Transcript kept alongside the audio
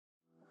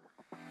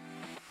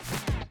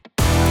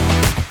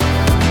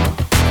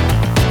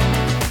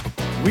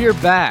We are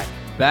back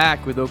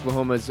with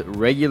Oklahoma's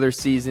regular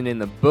season in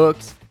the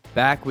books,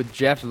 back with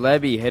Jeff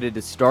Lebby headed to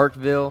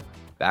Starkville,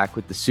 back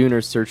with the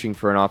Sooners searching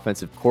for an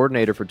offensive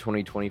coordinator for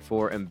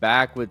 2024, and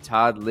back with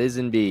Todd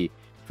Lisenby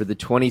for the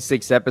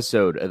 26th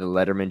episode of the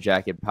Letterman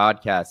Jacket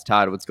podcast.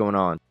 Todd, what's going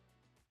on?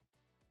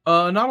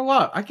 Not a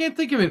lot. I can't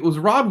think of it. Was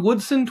Rod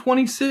Woodson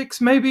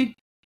 26, maybe?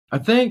 I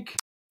think.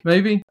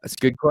 Maybe. That's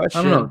a good question.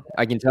 I don't know.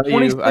 I can tell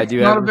you, I do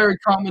not have a very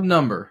common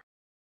number.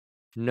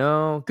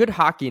 No, good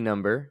hockey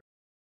number.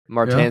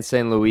 Martin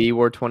St. Louis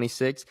wore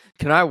 26.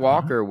 Kanai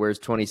Walker wears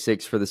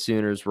 26 for the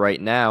Sooners right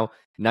now.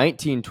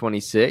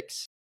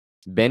 1926.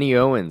 Benny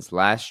Owens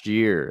last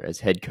year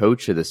as head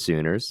coach of the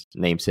Sooners,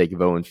 namesake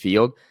of Owen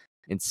Field.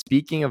 And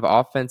speaking of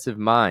offensive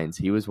minds,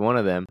 he was one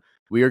of them.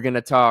 We are going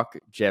to talk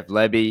Jeff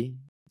Lebby,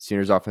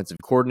 Sooners offensive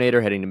coordinator,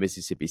 heading to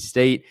Mississippi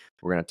State.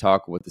 We're going to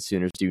talk what the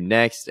Sooners do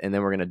next, and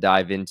then we're going to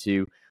dive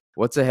into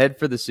what's ahead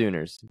for the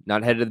Sooners.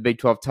 Not headed to the Big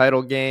 12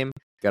 title game.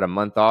 Got a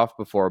month off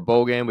before a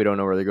bowl game. We don't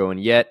know where they're going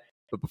yet.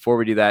 But before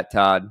we do that,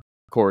 Todd, of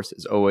course,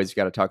 as always, we've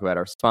got to talk about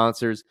our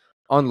sponsors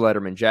on the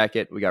Letterman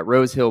Jacket. We got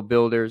Rose Hill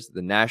Builders,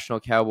 the National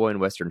Cowboy and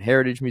Western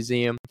Heritage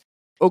Museum,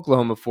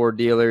 Oklahoma Ford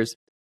Dealers,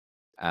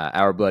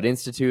 Our Blood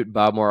Institute,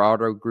 Bob Moore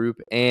Auto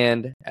Group,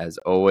 and, as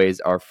always,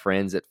 our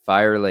friends at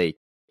Fire Lake.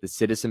 The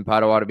Citizen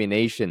Potawatomi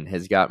Nation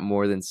has got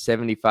more than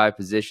 75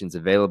 positions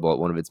available at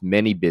one of its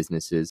many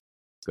businesses.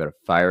 Go to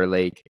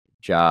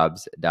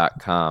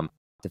firelakejobs.com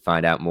to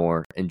find out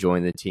more and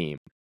join the team.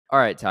 All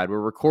right, Todd, we're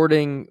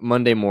recording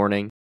Monday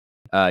morning.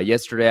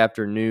 Yesterday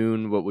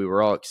afternoon, what we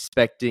were all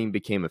expecting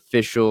became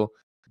official.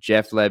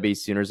 Jeff Lebby,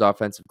 Sooners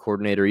offensive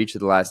coordinator each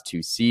of the last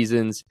two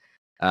seasons,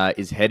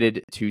 is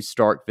headed to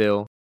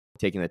Starkville,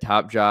 taking the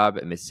top job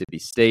at Mississippi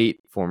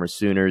State. Former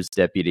Sooners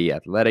deputy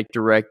athletic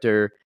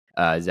director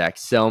Zach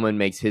Selman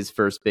makes his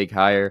first big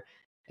hire.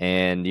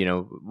 And, you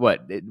know,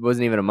 it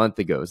wasn't even a month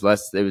ago.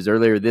 It was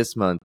earlier this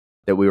month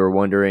that we were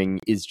wondering,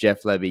 is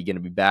Jeff Lebby going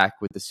to be back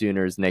with the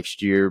Sooners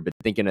next year? But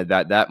thinking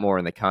about that more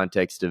in the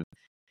context of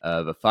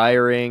a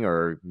firing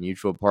or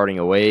mutual parting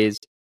of ways,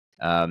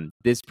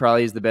 this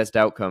probably is the best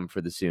outcome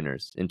for the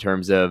Sooners in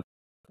terms of,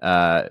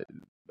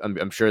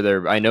 I'm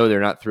sure I know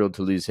they're not thrilled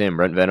to lose him.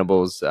 Brent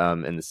Venables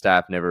and the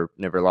staff never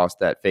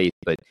lost that faith.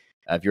 But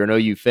if you're an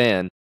OU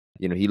fan,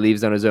 you know, he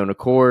leaves on his own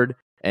accord,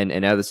 and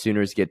now the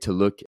Sooners get to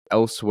look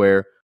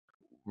elsewhere.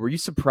 Were you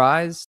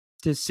surprised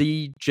to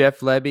see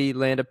Jeff Lebby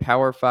land a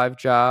Power 5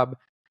 job,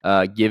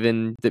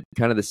 given the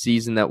kind of the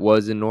season that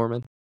was in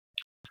Norman?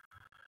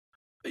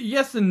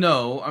 Yes and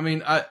no. I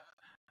mean,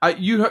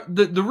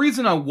 the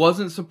reason I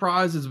wasn't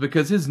surprised is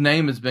because his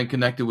name has been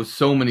connected with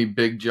so many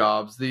big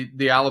jobs.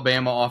 The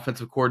Alabama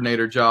offensive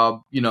coordinator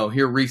job, you know,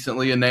 here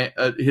recently, and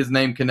his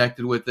name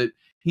connected with it.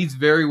 He's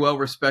very well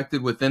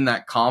respected within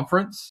that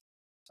conference,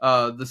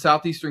 the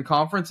Southeastern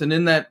Conference, and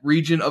in that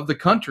region of the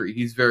country,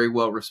 he's very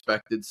well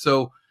respected.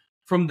 So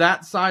from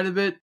that side of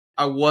it,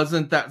 I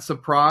wasn't that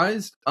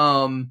surprised.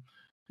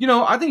 You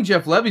know, I think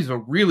Jeff Lebby's a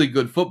really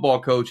good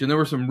football coach, and there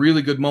were some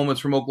really good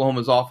moments from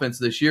Oklahoma's offense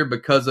this year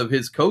because of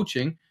his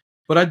coaching.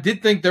 But I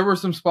did think there were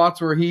some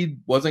spots where he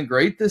wasn't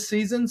great this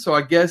season. So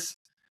I guess,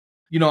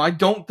 you know, I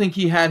don't think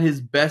he had his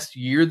best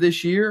year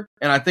this year.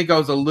 And I think I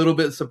was a little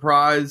bit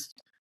surprised,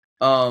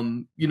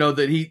 you know,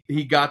 that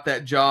he got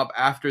that job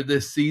after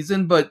this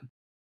season. But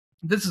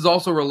this is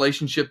also a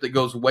relationship that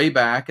goes way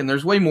back, and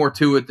there's way more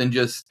to it than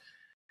just,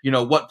 you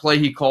know, what play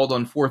he called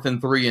on 4th and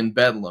 3 in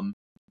Bedlam.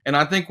 And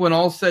I think when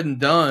all's said and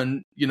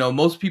done, you know,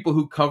 most people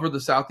who cover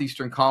the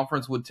Southeastern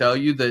Conference would tell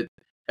you that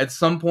at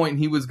some point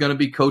he was going to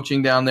be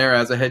coaching down there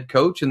as a head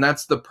coach, and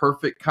that's the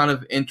perfect kind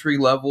of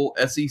entry-level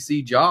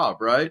SEC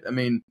job, right? I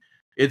mean,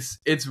 it's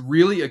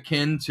really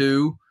akin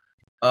to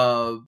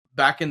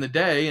back in the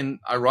day, and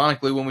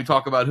ironically, when we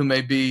talk about who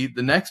may be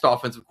the next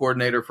offensive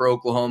coordinator for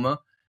Oklahoma,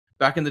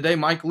 back in the day,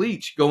 Mike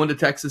Leach going to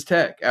Texas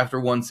Tech after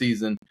one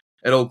season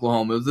at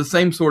Oklahoma. It was the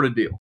same sort of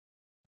deal.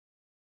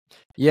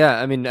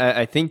 Yeah, I mean,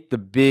 I think the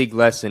big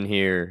lesson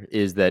here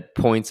is that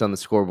points on the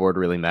scoreboard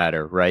really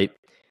matter, right?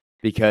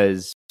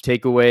 Because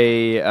take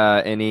away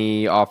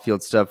any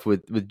off-field stuff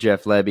with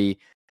Jeff Lebby,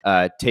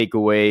 take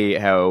away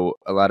how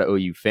a lot of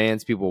OU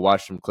fans, people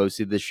watched him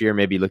closely this year,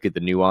 maybe look at the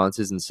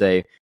nuances and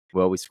say,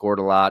 well, we scored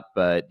a lot,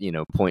 but, you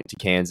know, point to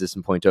Kansas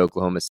and point to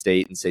Oklahoma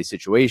State and say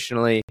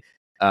situationally,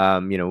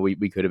 you know,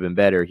 we could have been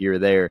better here or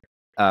there.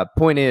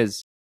 Point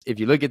is,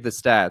 if you look at the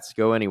stats,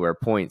 go anywhere,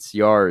 points,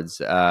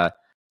 yards,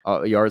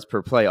 yards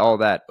per play, all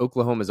that,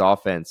 Oklahoma's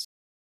offense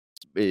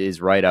is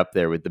right up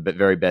there with the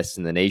very best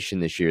in the nation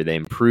this year. They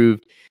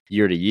improved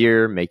year to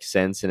year. Makes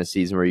sense in a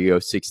season where you go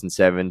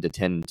 6-7 to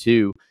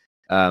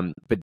 10-2.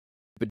 But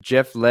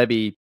Jeff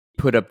Lebby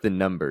put up the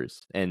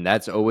numbers, and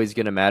that's always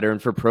going to matter. And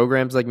for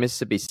programs like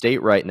Mississippi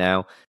State right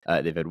now,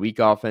 they've had weak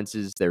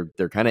offenses.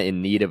 They're kind of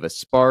in need of a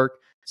spark,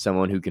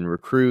 someone who can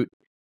recruit,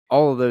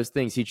 all of those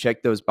things. He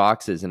checked those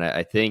boxes, and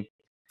I think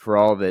for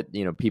all that,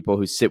 you know, people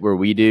who sit where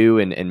we do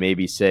and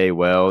maybe say,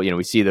 well, you know,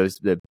 we see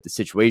the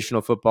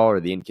situational football or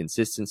the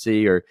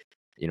inconsistency, or,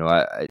 you know,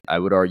 I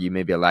would argue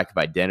maybe a lack of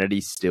identity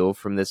still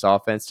from this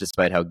offense,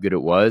 despite how good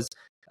it was.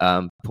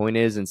 Point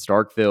is, in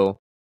Starkville,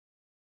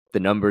 the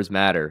numbers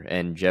matter,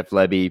 and Jeff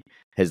Lebby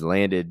has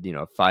landed,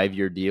 a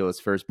 5-year deal, his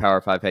first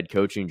Power 5 head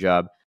coaching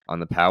job, on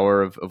the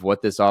power of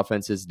what this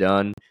offense has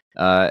done.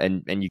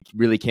 And you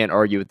really can't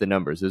argue with the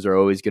numbers. Those are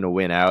always going to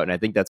win out, and I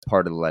think that's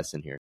part of the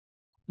lesson here.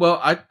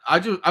 Well,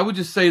 I would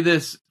just say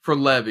this for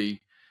Lebby,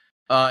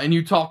 and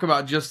you talk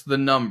about just the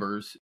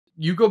numbers.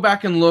 You go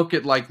back and look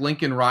at like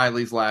Lincoln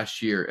Riley's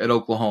last year at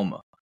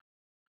Oklahoma.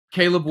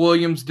 Caleb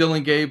Williams,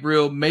 Dylan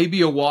Gabriel, maybe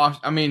a wash.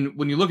 I mean,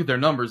 when you look at their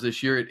numbers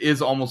this year, it is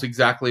almost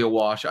exactly a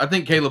wash. I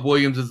think Caleb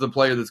Williams is the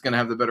player that's going to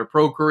have the better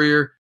pro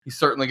career. He's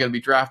certainly going to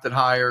be drafted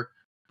higher,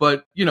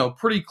 but,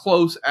 pretty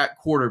close at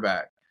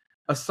quarterback.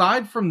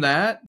 Aside from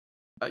that,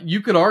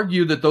 you could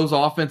argue that those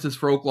offenses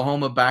for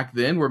Oklahoma back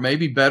then were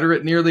maybe better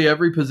at nearly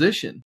every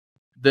position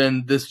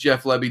than this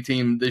Jeff Lebby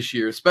team this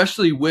year,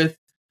 especially with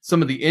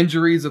some of the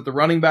injuries at the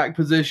running back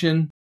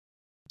position.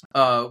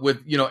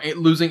 With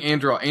losing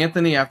Andrew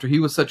Anthony after he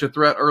was such a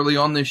threat early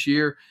on this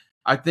year.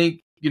 I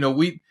think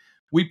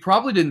we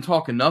probably didn't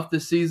talk enough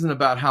this season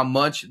about how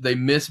much they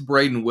miss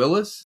Braden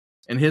Willis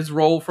and his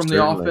role from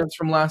the offense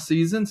from last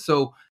season.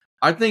 So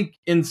I think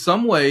in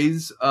some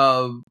ways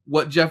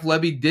what Jeff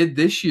Lebby did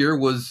this year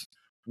was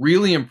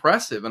really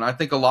impressive, and I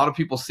think a lot of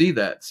people see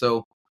that.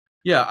 So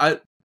yeah,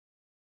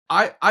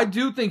 I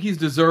do think he's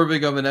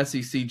deserving of an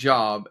SEC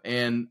job,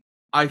 and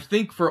I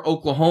think for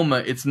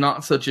Oklahoma, it's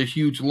not such a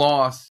huge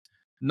loss,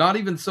 not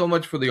even so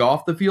much for the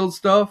off-the-field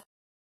stuff,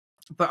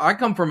 but I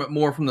come from it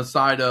more from the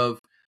side of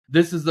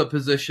this is the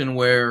position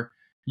where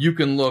you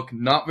can look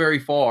not very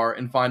far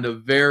and find a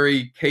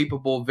very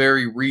capable,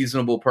 very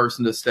reasonable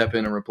person to step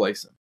in and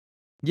replace him.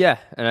 Yeah,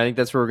 and I think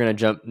that's where we're going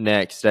to jump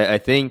next. I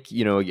think,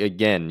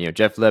 again,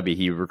 Jeff Lebby,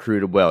 he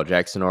recruited well.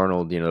 Jackson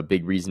Arnold, a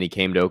big reason he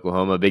came to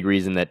Oklahoma, a big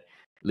reason that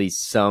at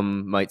least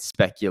some might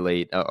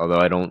speculate,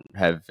 although I don't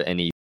have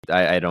any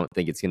I don't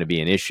think it's going to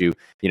be an issue.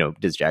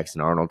 Does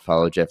Jackson Arnold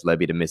follow Jeff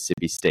Lebby to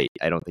Mississippi State?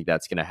 I don't think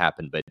that's going to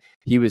happen, but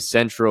he was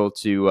central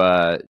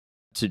to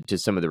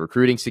some of the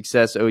recruiting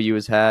success OU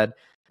has had,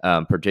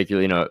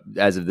 particularly,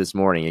 as of this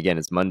morning, again,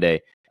 it's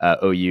Monday,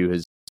 OU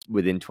has,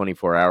 within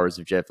 24 hours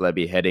of Jeff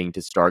Lebby heading to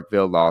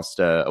Starkville, lost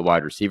a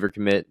wide receiver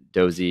commit,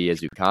 Dozie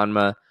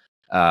Azukanma.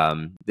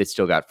 They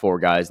still got 4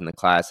 guys in the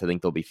class. I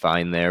think they'll be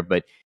fine there,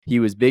 but he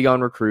was big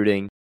on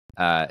recruiting.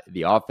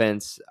 The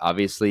offense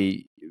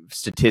obviously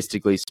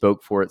statistically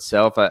spoke for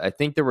itself. I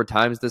think there were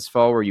times this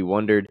fall where you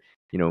wondered,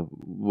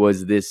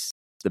 was this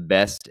the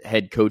best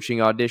head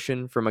coaching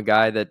audition from a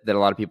guy that a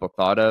lot of people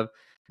thought of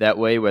that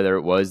way, whether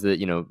it was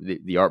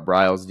the Art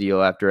Briles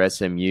deal after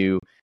SMU,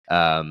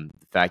 the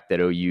fact that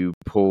OU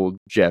pulled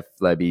Jeff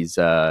Lebby's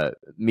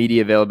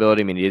media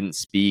availability. I mean, he didn't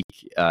speak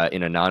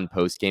in a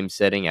non-post game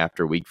setting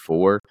after week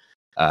 4.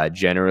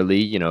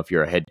 Generally, if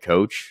you're a head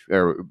coach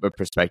or a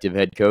prospective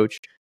head coach,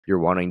 you're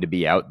wanting to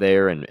be out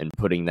there and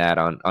putting that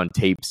on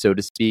tape, so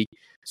to speak.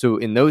 So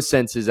in those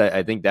senses,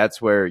 I think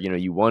that's where,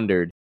 you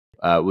wondered,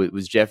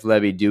 was Jeff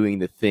Lebby doing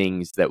the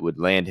things that would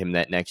land him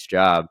that next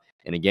job?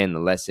 And again, the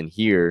lesson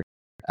here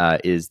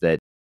is that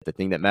the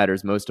thing that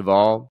matters most of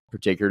all,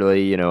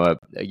 particularly,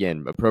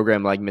 again, a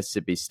program like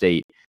Mississippi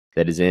State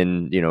that is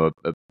in,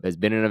 has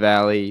been in a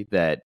valley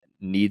that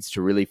needs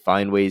to really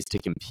find ways to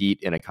compete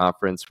in a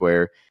conference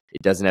where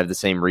it doesn't have the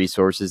same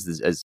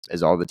resources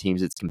as all the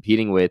teams it's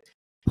competing with.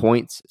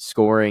 Points,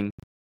 scoring,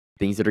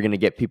 things that are going to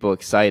get people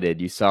excited.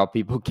 You saw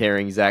people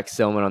carrying Zach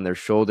Selman on their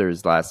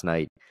shoulders last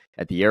night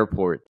at the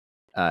airport.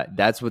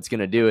 That's what's going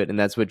to do it, and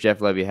that's what Jeff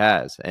Lebby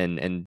has.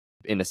 And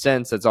in a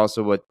sense, that's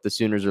also what the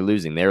Sooners are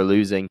losing. They're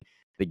losing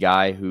the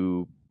guy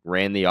who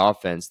ran the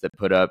offense that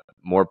put up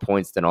more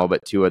points than all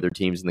but 2 other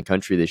teams in the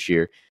country this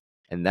year.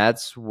 And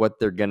that's what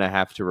they're going to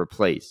have to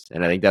replace.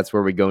 And I think that's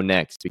where we go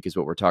next, because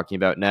what we're talking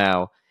about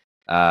now,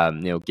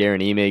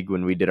 Garen Emig,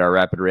 when we did our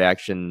rapid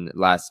reaction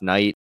last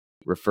night,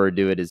 referred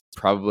to it as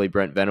probably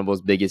Brent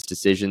Venables' biggest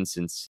decision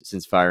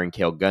since firing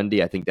Cale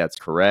Gundy. I think that's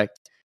correct.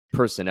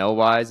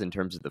 Personnel-wise, in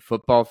terms of the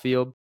football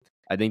field,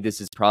 I think this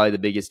is probably the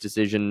biggest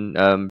decision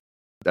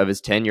of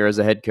his tenure as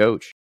a head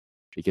coach,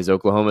 because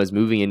Oklahoma is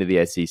moving into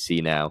the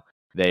SEC now.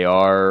 They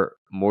are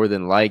more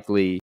than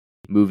likely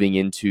moving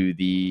into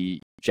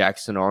the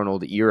Jackson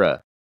Arnold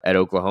era at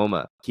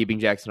Oklahoma. Keeping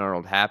Jackson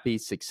Arnold happy,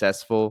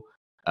 successful,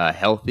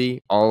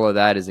 healthy, all of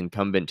that is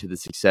incumbent to the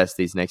success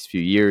these next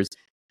few years.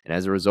 And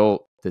as a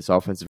result, this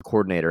offensive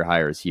coordinator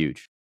hire is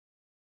huge.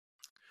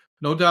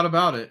 No doubt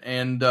about it.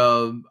 And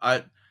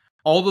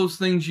all those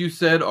things you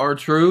said are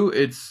true.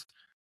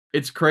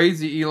 It's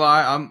crazy,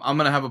 Eli. I'm going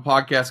to have a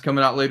podcast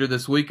coming out later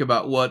this week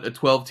about what a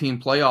 12-team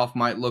playoff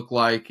might look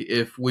like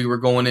if we were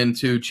going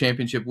into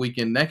championship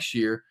weekend next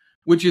year,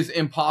 which is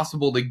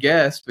impossible to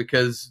guess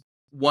because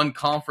one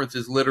conference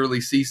is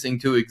literally ceasing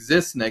to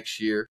exist next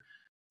year.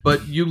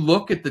 But you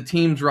look at the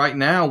teams right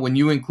now, when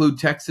you include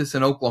Texas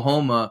and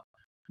Oklahoma,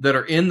 that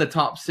are in the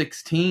top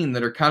 16,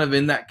 that are kind of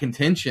in that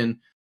contention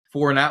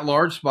for an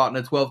at-large spot in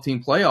a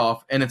 12-team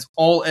playoff, and it's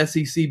all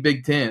SEC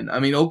Big Ten. I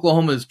mean,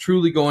 Oklahoma is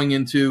truly going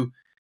into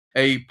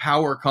a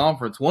power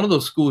conference. One of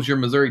those schools, your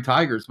Missouri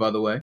Tigers, by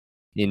the way.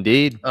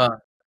 Indeed.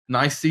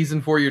 nice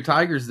season for your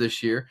Tigers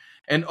this year.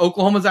 And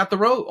Oklahoma's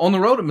on the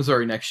road at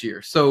Missouri next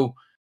year. So,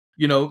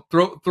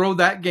 throw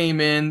that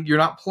game in. You're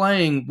not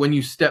playing when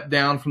you step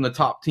down from the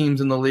top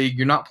teams in the league.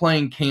 You're not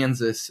playing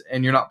Kansas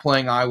and you're not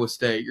playing Iowa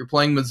State. You're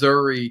playing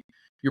Missouri.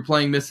 You're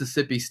playing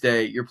Mississippi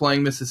State. You're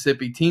playing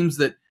Mississippi, teams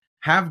that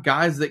have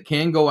guys that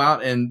can go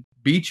out and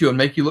beat you and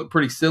make you look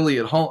pretty silly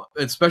at home,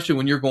 especially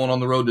when you're going on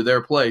the road to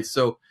their place.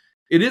 So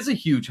it is a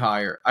huge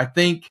hire. I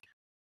think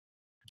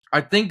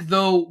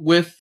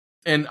though,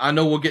 and I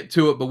know we'll get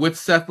to it, but with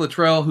Seth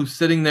Littrell, who's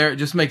sitting there, it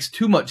just makes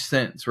too much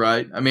sense,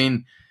 right? I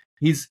mean,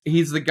 he's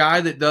the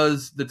guy that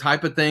does the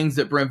type of things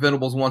that Brent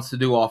Venables wants to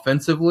do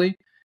offensively.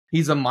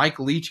 He's a Mike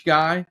Leach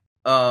guy,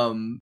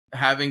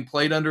 having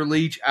played under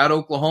Leach at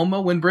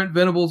Oklahoma when Brent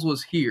Venables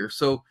was here.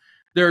 So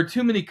there are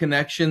too many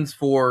connections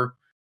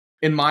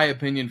in my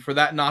opinion, for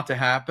that not to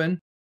happen,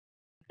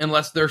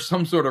 unless there's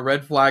some sort of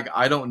red flag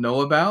I don't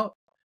know about.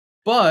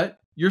 But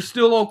you're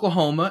still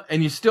Oklahoma,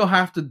 and you still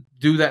have to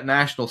do that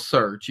national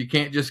search. You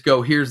can't just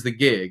go, here's the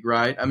gig,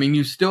 right? I mean,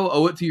 you still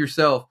owe it to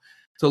yourself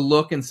to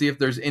look and see if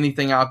there's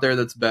anything out there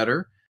that's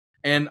better.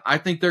 And I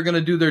think they're going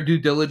to do their due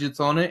diligence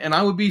on it, and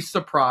I would be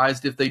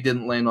surprised if they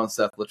didn't land on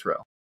Seth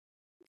Littrell.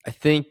 I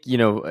think,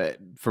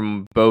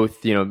 from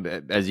both,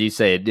 as you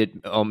say,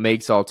 it all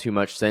makes all too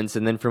much sense.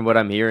 And then from what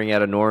I'm hearing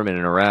out of Norman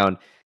and around,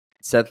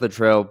 Seth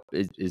Littrell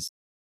is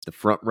the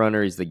front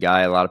runner. He's the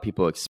guy a lot of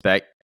people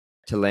expect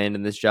to land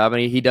in this job.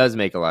 And he does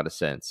make a lot of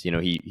sense.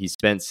 He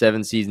spent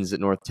 7 seasons at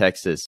North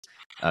Texas.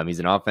 He's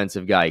an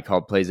offensive guy. He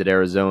called plays at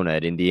Arizona,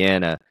 at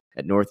Indiana,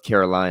 at North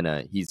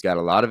Carolina. He's got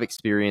a lot of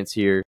experience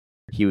here.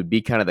 He would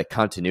be kind of the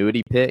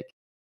continuity pick,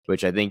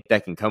 which I think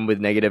that can come with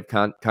negative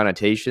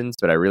connotations.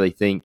 But I really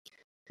think,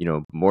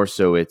 more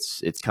so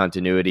it's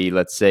continuity.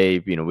 Let's say,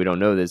 we don't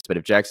know this, but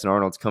if Jackson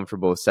Arnold's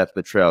comfortable with Seth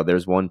Littrell,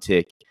 there's one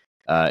tick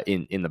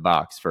in the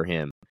box for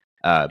him.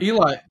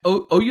 Eli,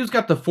 OU's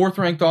got the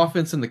 4th-ranked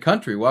offense in the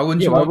country. Why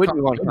wouldn't you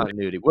want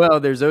continuity? Well,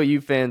 there's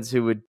OU fans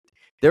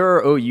there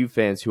are OU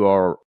fans who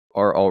are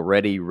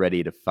already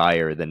ready to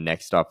fire the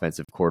next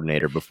offensive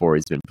coordinator before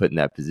he's been put in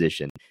that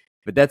position.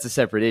 But that's a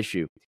separate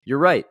issue. You're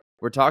right.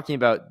 We're talking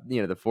about, the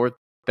 4th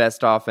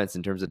best offense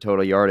in terms of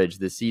total yardage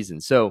this season.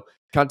 So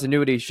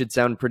continuity should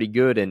sound pretty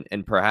good,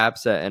 and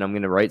perhaps, and I'm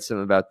going to write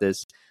something about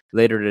this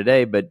later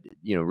today, but,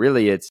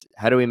 really it's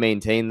how do we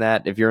maintain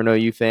that if you're an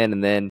OU fan,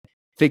 and then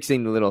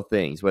fixing the little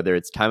things, whether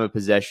it's time of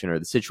possession or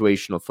the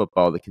situational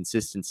football, the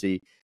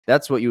consistency.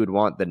 That's what you would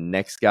want the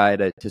next guy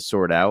to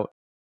sort out.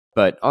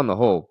 But on the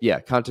whole, yeah,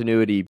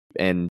 continuity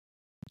and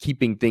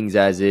keeping things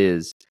as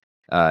is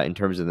in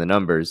terms of the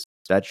numbers,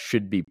 that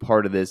should be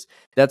part of this.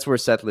 That's where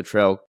Seth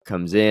Littrell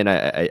comes in.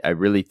 I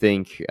really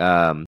think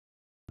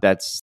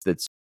that's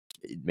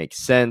it makes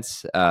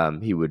sense.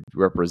 He would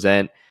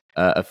represent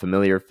a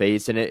familiar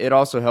face, and it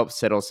also helps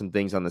settle some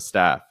things on the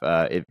staff.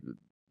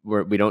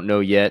 We don't know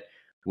yet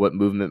what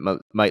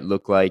movement might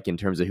look like in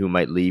terms of who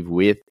might leave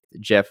with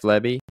Jeff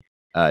Lebby.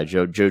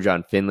 Joe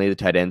John Finley, the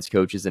tight ends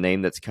coach, is a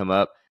name that's come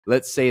up.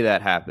 Let's say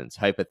that happens,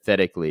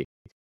 hypothetically.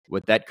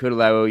 What that could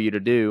allow OU to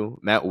do,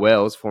 Matt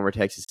Wells, former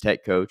Texas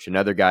Tech coach,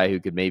 another guy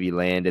who could maybe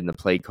land in the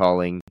play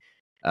calling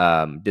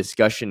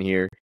discussion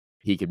here.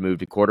 He could move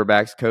to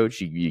quarterbacks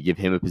coach. You give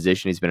him a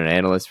position. He's been an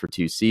analyst for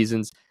 2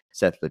 seasons.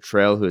 Seth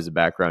Littrell, who has a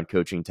background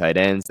coaching tight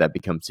ends, that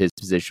becomes his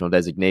positional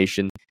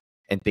designation.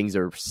 And things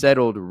are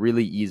settled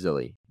really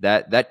easily.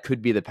 That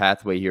could be the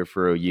pathway here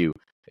for OU.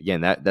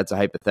 Again, that's a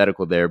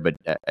hypothetical there, but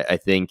I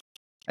think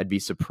I'd be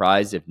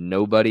surprised if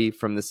nobody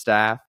from the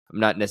staff,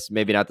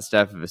 maybe not the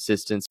staff of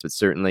assistants, but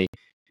certainly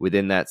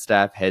within that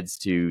staff heads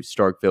to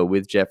Starkville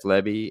with Jeff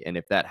Lebby. And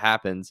if that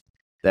happens,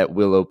 that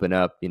will open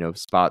up,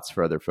 spots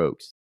for other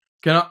folks.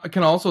 Can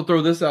I also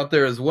throw this out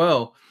there as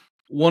well?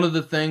 One of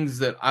the things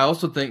that I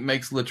also think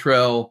makes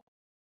Littrell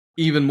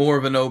even more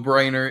of a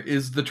no-brainer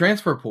is the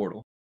transfer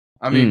portal.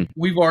 I mean,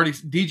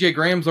 DJ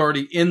Graham's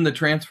already in the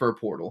transfer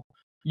portal.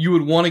 You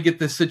would want to get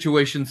this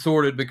situation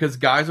sorted because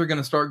guys are going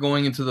to start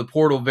going into the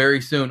portal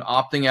very soon,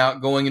 opting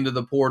out, going into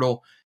the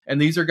portal.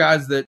 And these are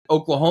guys that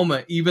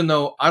Oklahoma, even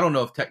though I don't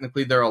know if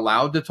technically they're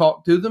allowed to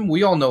talk to them,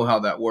 we all know how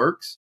that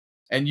works.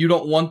 And you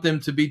don't want them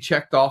to be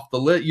checked off the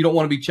list. You don't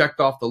want to be checked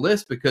off the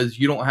list because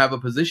you don't have a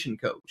position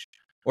coach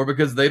or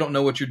because they don't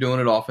know what you're doing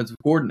at offensive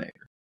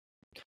coordinator.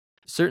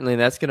 Certainly,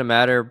 that's going to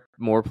matter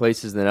more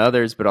places than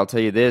others. But I'll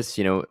tell you this,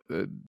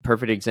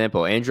 perfect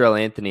example. Andrell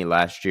Anthony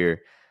last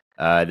year,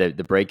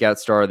 the breakout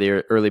star of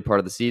the early part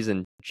of the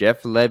season.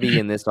 Jeff Lebby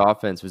in this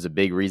offense was a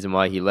big reason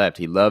why he left.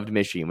 He loved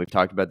Michigan. We've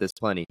talked about this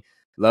plenty.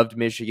 Loved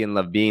Michigan,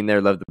 loved being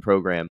there, loved the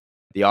program.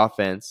 The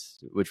offense,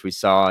 which we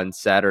saw on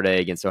Saturday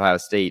against Ohio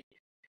State,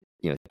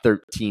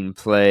 13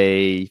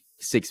 play,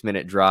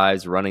 6-minute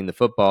drives, running the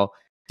football,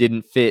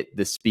 didn't fit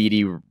the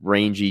speedy,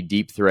 rangy,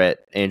 deep threat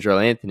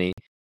Andrell Anthony.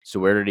 So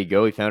where did he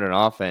go? He found an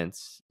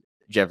offense,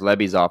 Jeff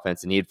Lebby's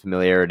offense, and he had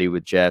familiarity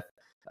with Jeff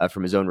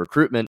from his own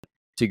recruitment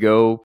to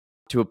go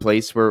to a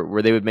place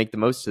where they would make the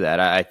most of that.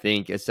 I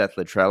think a Seth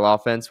Littrell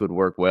offense would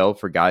work well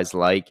for guys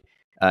like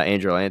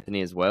Andrell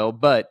Anthony as well.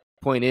 But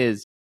point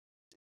is,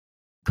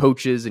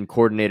 coaches and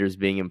coordinators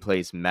being in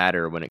place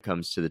matter when it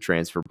comes to the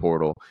transfer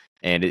portal.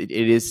 And it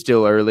is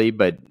still early,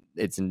 but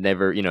it's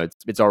never,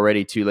 it's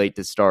already too late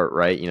to start,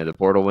 right? The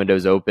portal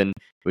window's open,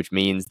 which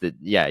means that,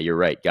 yeah, you're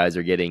right. Guys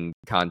are getting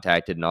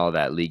contacted and all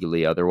that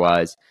legally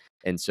otherwise.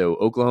 And so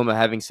Oklahoma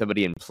having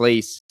somebody in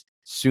place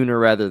sooner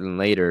rather than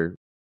later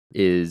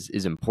is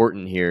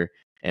important here.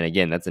 And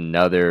again, that's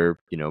another,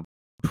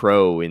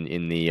 pro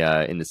in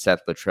the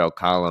Seth Luttrell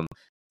column.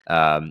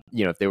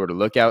 If they were to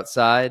look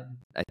outside,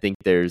 I think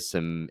there's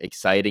some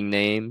exciting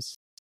names.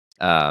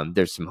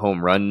 There's some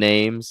home run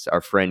names.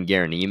 Our friend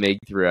Garen Emig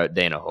threw out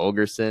Dana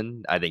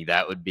Holgerson. I think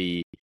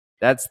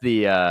that's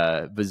the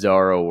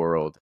Bizarro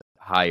World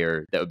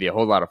hire. That would be a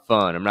whole lot of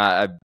fun.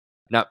 I'm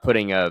not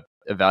putting a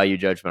value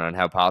judgment on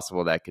how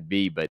possible that could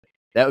be, but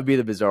that would be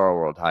the Bizarro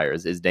World hire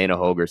is Dana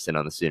Holgerson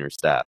on the Sooner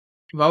staff.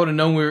 If I would have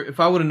known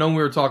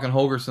we were talking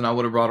Holgerson, I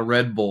would have brought a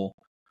Red Bull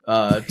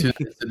to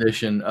this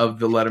edition of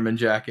the Letterman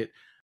Jacket.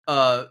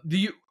 I'll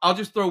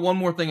just throw one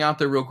more thing out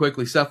there real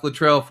quickly. Seth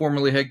Luttrell,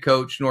 formerly head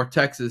coach, North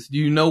Texas. Do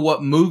you know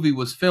what movie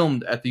was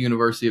filmed at the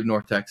University of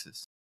North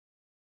Texas?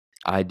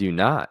 I do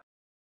not.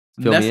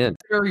 Fill me in.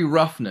 Necessary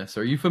Roughness.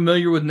 Are you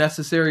familiar with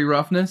Necessary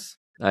Roughness?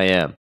 I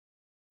am.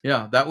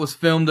 Yeah, that was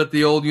filmed at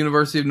the old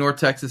University of North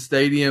Texas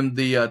Stadium.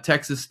 The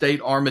Texas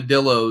State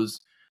Armadillos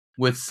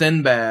with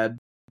Sinbad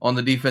on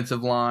the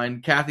defensive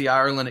line, Kathy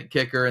Ireland at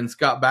kicker, and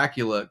Scott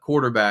Bakula at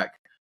quarterback.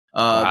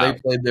 Wow. They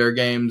played their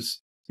games.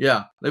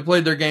 Yeah, they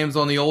played their games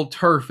on the old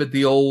turf at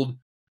the old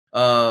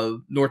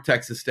North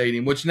Texas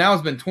Stadium, which now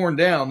has been torn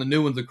down. The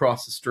new one's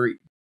across the street.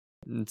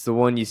 It's the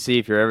one you see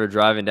if you're ever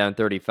driving down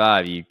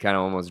 35. You kind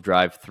of almost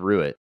drive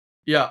through it.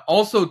 Yeah,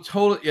 also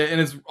totally, and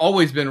it's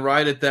always been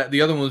right at that.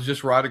 The other one was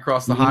just right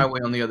across the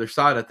highway on the other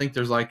side. I think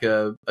there's like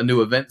a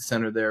new event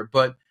center there,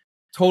 but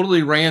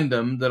totally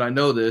random that I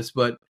know this,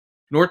 but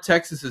North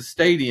Texas's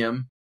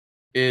stadium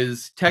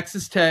is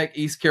Texas Tech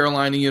East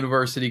Carolina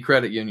University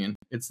Credit Union.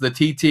 It's the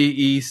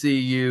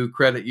TTECU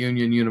Credit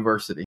Union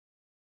University.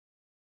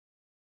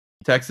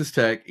 Texas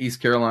Tech East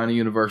Carolina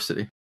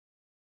University.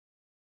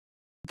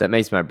 That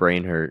makes my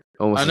brain hurt.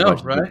 Almost I know,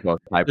 right?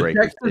 The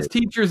Texas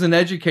Teachers and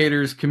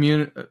Educators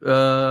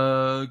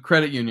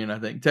Credit Union, I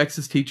think.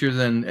 Texas Teachers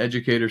and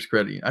Educators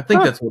Credit Union. I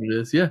think that's what it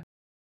is. Yeah.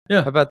 How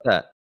about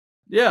that?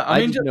 Yeah,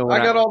 I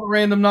got all the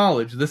random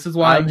knowledge. This is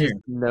why I'm here.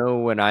 I know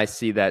when I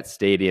see that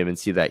stadium and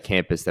see that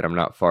campus that I'm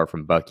not far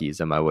from Buc-ee's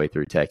on my way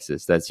through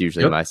Texas. That's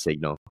usually my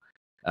signal.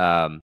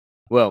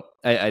 Well,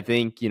 I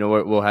think,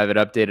 we'll have it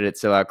updated at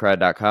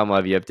selloutcrowd.com. We'll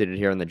have you updated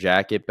here on the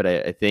jacket. But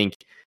I think,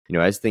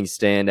 as things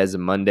stand as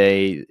of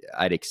Monday,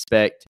 I'd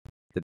expect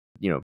that,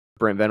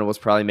 Brent Venables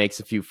probably makes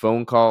a few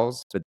phone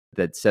calls, but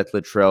that Seth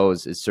Luttrell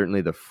is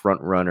certainly the front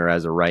runner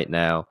as of right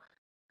now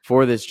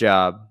for this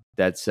job.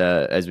 That's,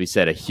 as we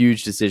said, a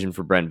huge decision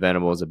for Brent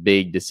Venables, a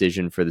big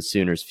decision for the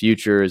Sooners'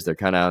 future as they're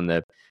kind of on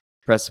the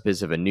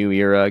precipice of a new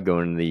era,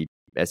 going to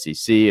the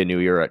SEC, a new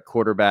era at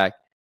quarterback.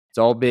 It's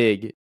all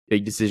big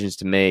decisions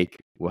to make.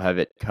 We'll have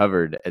it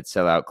covered at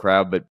Sellout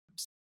Crowd. But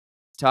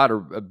Todd,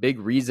 a big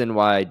reason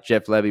why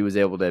Jeff Lebby was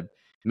able to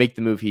make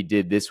the move he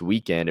did this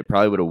weekend, it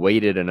probably would have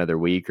waited another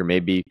week or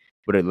maybe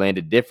would have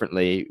landed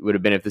differently, would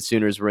have been if the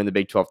Sooners were in the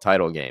Big 12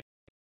 title game.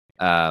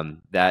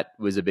 That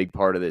was a big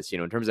part of this,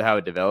 in terms of how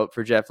it developed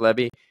for Jeff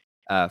Lebby.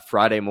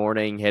 Friday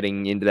morning,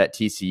 heading into that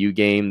TCU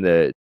game,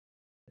 the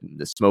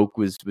smoke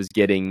was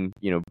getting,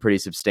 pretty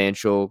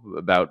substantial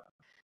about,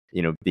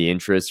 the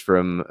interest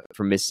from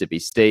Mississippi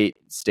State.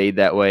 Stayed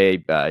that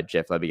way.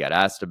 Jeff Lebby got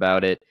asked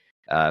about it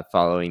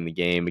following the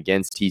game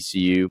against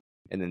TCU.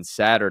 And then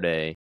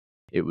Saturday,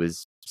 it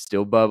was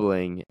still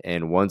bubbling.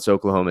 And once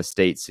Oklahoma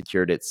State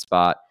secured its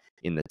spot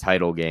in the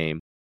title game,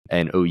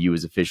 and OU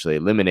was officially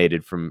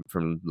eliminated from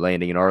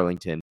landing in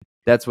Arlington,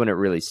 that's when it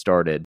really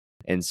started.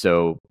 And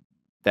so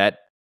that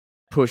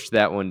pushed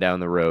that one down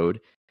the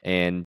road.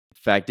 And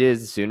fact is,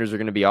 the Sooners are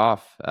going to be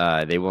off.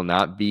 They will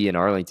not be in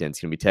Arlington.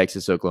 It's going to be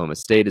Texas, Oklahoma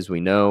State, as we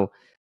know.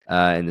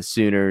 And the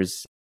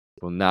Sooners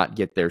will not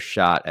get their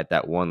shot at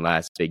that one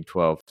last Big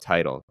 12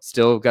 title.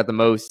 Still got the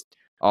most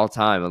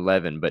all-time,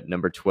 11, but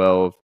number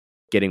 12,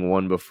 getting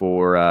one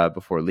before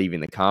leaving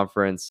the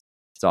conference.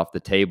 It's off the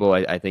table.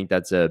 I think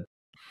that's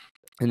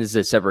and this is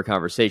a separate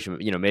conversation,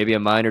 maybe a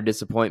minor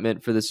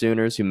disappointment for the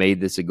Sooners who made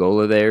this a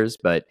goal of theirs,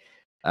 but,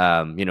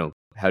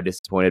 how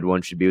disappointed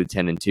one should be with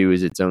 10-2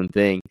 is its own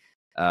thing.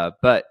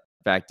 But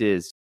fact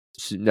is,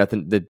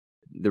 nothing.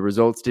 The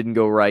results didn't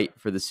go right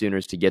for the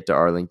Sooners to get to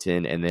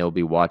Arlington, and they'll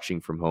be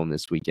watching from home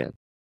this weekend.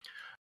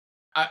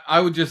 I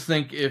would just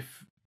think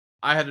if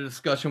I had a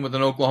discussion with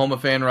an Oklahoma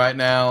fan right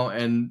now,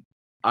 and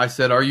I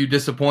said, "Are you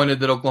disappointed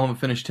that Oklahoma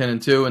finished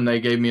 10-2?" and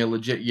they gave me a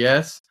legit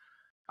yes,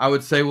 I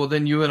would say, well,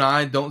 then you and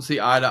I don't see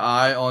eye to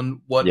eye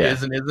on what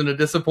is and isn't a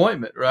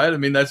disappointment, right? I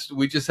mean,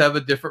 we just have a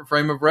different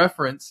frame of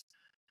reference.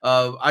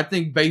 I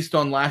think based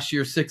on last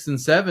year's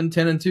 6-7,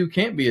 10-2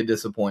 can't be a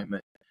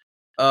disappointment.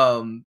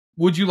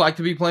 Would you like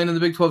to be playing in the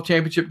Big 12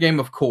 championship game?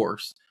 Of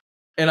course.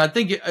 And I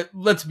think,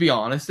 let's be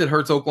honest, it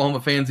hurts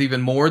Oklahoma fans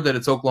even more that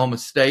it's Oklahoma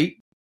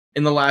State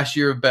in the last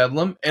year of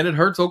Bedlam, and it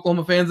hurts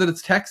Oklahoma fans that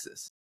it's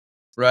Texas,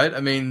 right? I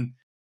mean,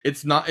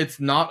 it's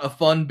not a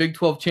fun Big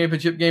 12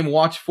 championship game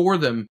watch for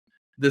them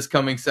this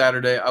coming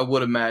Saturday, I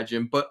would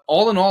imagine. But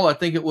all in all, I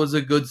think it was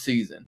a good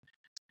season.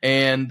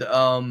 And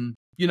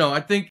I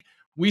think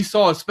we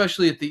saw,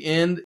 especially at the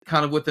end,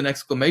 kind of with an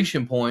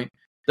exclamation point,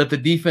 that the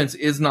defense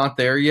is not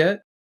there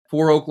yet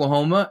for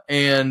Oklahoma.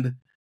 And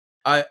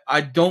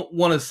I don't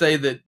want to say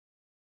that,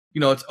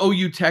 it's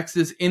OU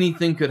Texas,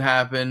 anything could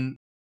happen,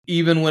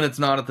 even when it's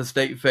not at the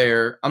state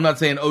fair. I'm not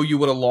saying OU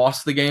would have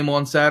lost the game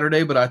on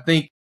Saturday, but I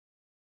think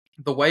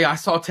the way I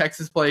saw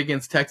Texas play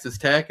against Texas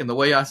Tech and the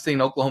way I've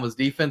seen Oklahoma's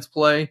defense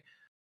play,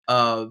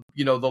 the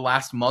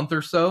last month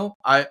or so,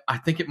 I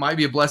think it might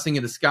be a blessing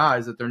in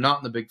disguise that they're not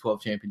in the Big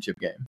 12 championship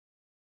game.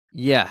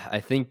 Yeah,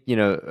 I think,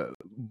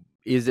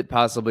 is it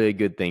possibly a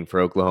good thing for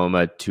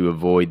Oklahoma to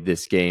avoid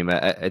this game?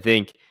 I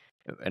think,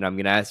 and I'm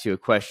going to ask you a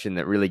question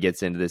that really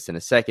gets into this in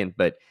a second,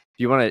 but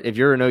if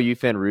you're an OU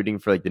fan rooting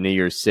for like the New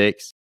Year's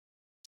Six,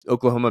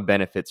 Oklahoma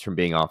benefits from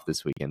being off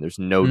this weekend. There's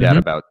no doubt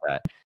about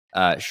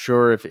that.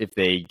 Sure, if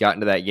they got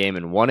into that game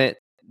and won it,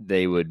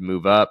 they would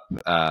move up,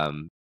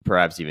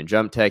 perhaps even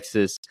jump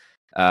Texas,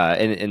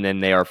 and then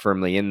they are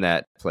firmly in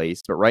that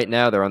place. But right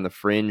now, they're on the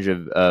fringe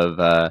of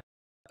the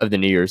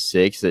New Year's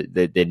Six. That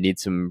they need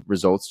some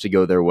results to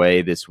go their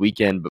way this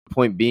weekend. But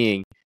point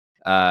being,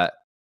 a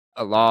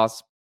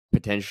loss,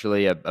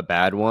 potentially a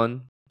bad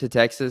one to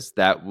Texas,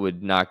 that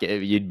would not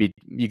get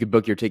you could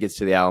book your tickets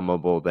to the Alamo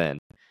Bowl then.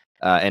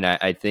 And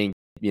I think,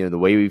 the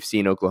way we've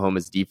seen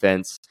Oklahoma's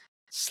defense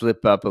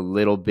slip up a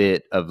little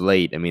bit of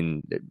late. I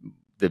mean,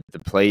 the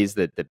plays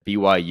that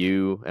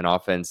BYU, an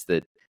offense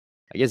that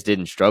I guess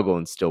didn't struggle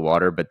in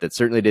Stillwater, but that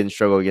certainly didn't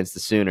struggle against the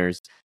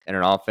Sooners, and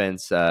an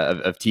offense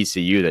of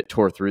TCU that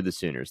tore through the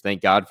Sooners.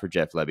 Thank God for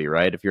Jeff Lebby,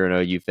 right? If you're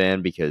an OU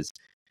fan, because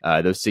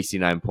those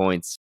 69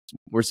 points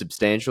were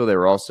substantial. They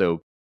were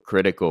also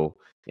critical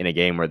in a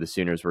game where the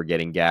Sooners were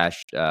getting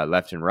gashed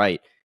left and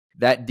right.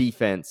 That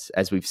defense,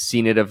 as we've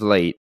seen it of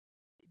late,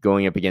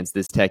 going up against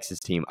this Texas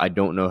team, I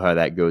don't know how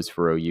that goes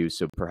for OU.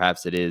 So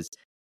perhaps it is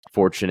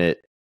fortunate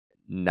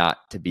not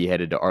to be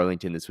headed to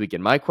Arlington this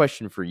weekend. My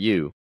question for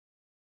you,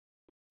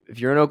 if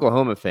you're an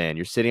Oklahoma fan,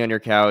 you're sitting on your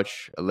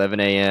couch,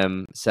 11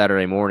 a.m.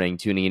 Saturday morning,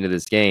 tuning into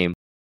this game,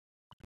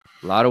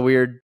 a lot of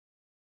weird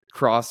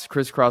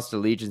crisscrossed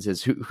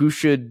allegiances. Who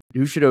should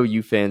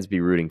OU fans be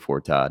rooting for,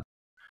 Todd?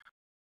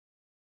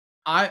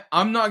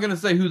 I'm not going to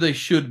say who they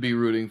should be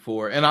rooting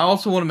for. And I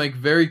also want to make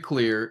very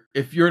clear,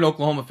 if you're an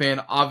Oklahoma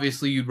fan,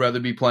 obviously you'd rather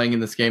be playing in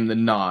this game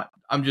than not.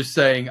 I'm just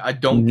saying I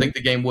don't think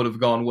the game would have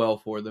gone well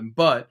for them.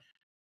 But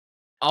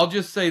I'll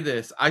just say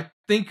this. I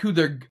think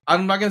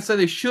I'm not going to say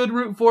they should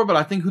root for, but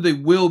I think who they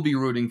will be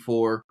rooting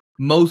for,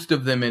 most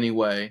of them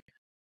anyway,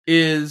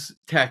 is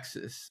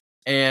Texas.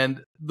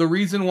 And the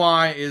reason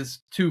why is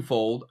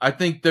twofold. I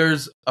think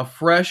there's a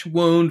fresh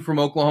wound from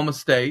Oklahoma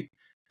State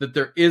that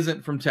there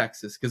isn't from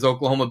Texas, because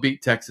Oklahoma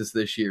beat Texas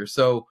this year.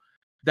 So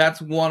that's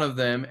one of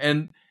them.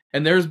 And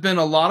there's been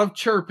a lot of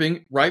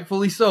chirping,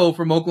 rightfully so,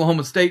 from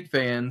Oklahoma State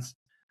fans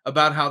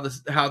about how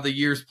the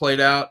years played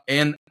out.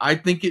 And I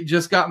think it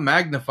just got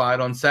magnified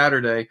on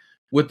Saturday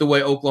with the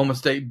way Oklahoma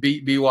State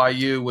beat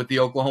BYU, with the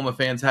Oklahoma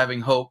fans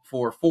having hope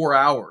for 4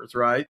 hours,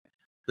 right,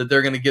 that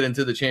they're going to get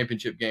into the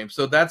championship game.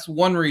 So that's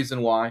one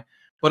reason why.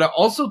 But I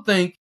also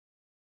think,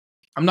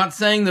 I'm not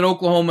saying that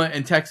Oklahoma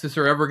and Texas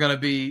are ever going to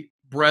be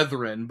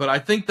brethren, but I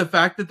think the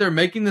fact that they're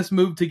making this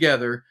move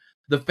together,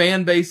 the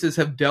fan bases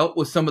have dealt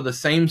with some of the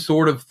same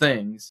sort of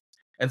things.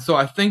 And so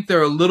I think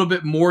they're a little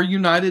bit more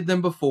united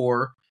than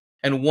before.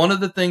 And one of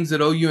the things that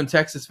OU and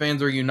Texas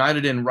fans are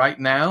united in right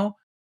now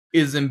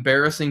is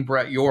embarrassing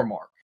Brett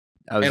Yormark.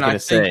 I was going to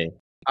say,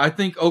 I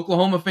think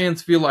Oklahoma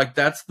fans feel like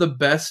that's the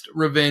best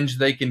revenge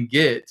they can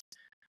get,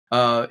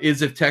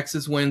 is if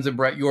Texas wins and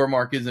Brett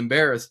Yormark is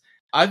embarrassed.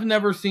 I've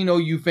never seen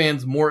OU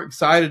fans more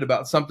excited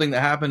about something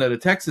that happened at a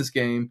Texas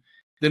game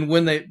than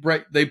when they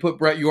put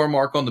Brett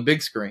Yormark on the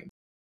big screen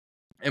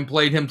and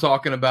played him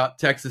talking about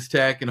Texas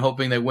Tech and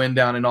hoping they win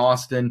down in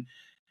Austin,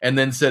 and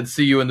then said,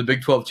 see you in the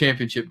Big 12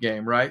 championship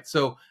game, right?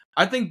 So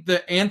I think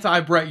the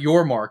anti-Brett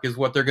Yormark is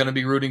what they're going to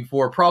be rooting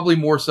for, probably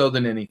more so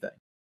than anything.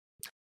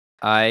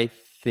 I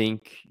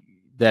think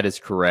that is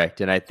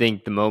correct. And I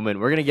think the moment,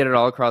 we're going to get it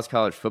all across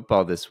college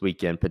football this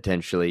weekend,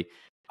 potentially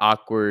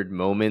awkward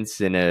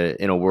moments in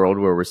a world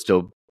where we're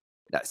still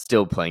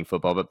playing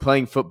football, but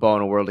playing football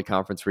in a world of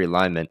conference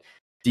realignment.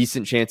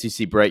 Decent chance you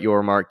see Brett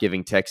Yormark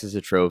giving Texas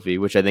a trophy,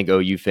 which I think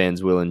OU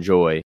fans will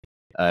enjoy.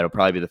 It'll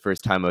probably be the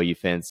first time OU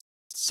fans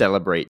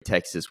celebrate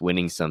Texas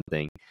winning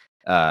something.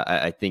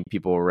 I think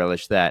people will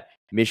relish that.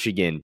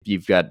 Michigan,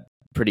 you've got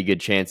pretty good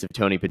chance of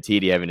Tony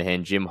Petitti having to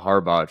hand Jim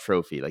Harbaugh a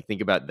trophy. Like,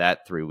 think about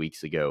that 3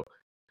 weeks ago.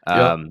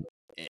 Can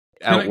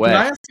I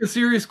ask a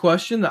serious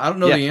question that I don't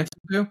know the answer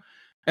to?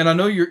 And I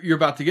know you're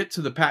about to get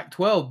to the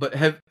Pac-12, but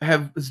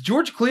has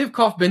George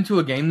Kliavkoff been to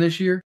a game this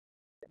year?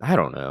 I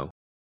don't know.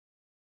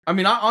 I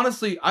mean,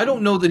 I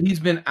don't know that he's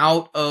been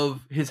out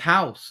of his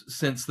house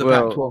since the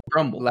Pac-12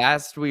 crumbled.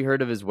 Last we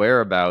heard of his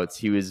whereabouts,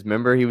 he was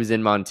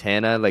in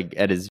Montana, like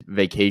at his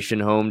vacation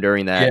home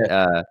during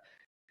that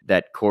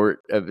that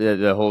court,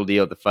 the whole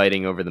deal, the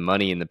fighting over the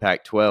money in the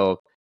Pac-12.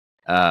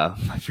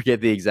 I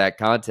forget the exact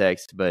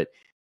context, but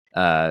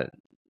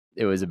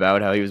it was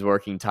about how he was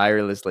working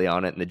tirelessly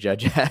on it, and the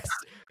judge asked,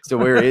 "So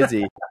where is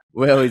he?"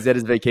 Well, he's at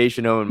his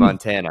vacation home in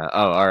Montana.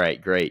 Oh, all right,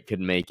 great,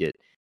 couldn't make it.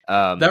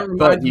 That But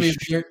reminds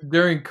me of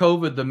during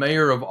COVID, the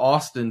mayor of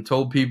Austin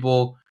told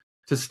people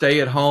to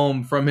stay at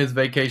home from his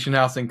vacation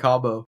house in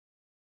Cabo.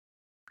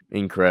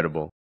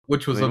 Incredible.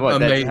 Which was I mean,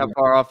 amazing. How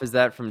far off is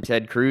that from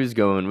Ted Cruz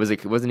going?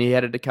 Wasn't he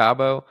headed to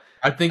Cabo?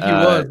 I think he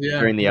was, yeah.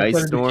 During the ice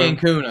Headed to storm?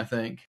 Cancun, I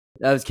think.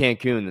 That was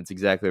Cancun. That's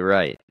exactly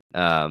right.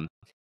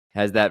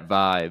 Has that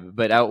vibe.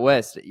 But out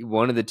west,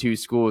 one of the two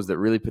schools that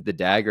really put the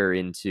dagger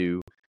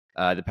into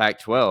the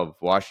Pac-12,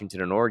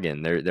 Washington and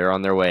Oregon, they're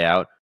on their way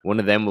out. One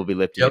of them will be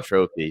lifting a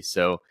trophy.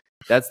 So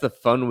that's the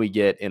fun we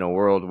get in a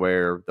world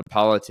where the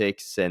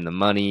politics and the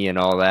money and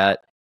all that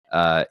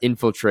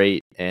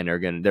infiltrate and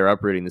they're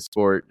uprooting the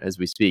sport as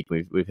we speak.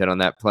 We've hit on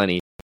that plenty.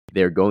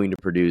 They're going to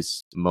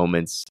produce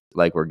moments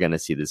like we're going to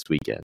see this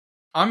weekend.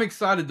 I'm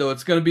excited, though.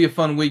 It's going to be a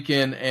fun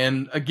weekend.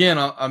 And again,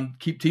 I'm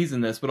keep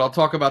teasing this, but I'll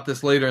talk about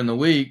this later in the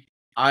week.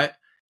 I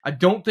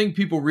don't think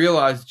people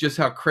realize just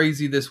how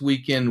crazy this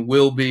weekend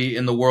will be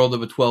in the world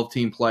of a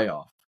 12-team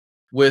playoff.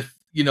 With,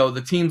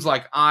 the teams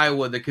like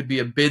Iowa that could be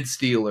a bid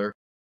stealer,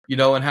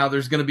 and how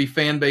there's going to be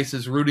fan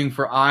bases rooting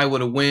for Iowa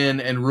to win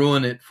and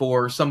ruin it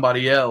for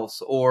somebody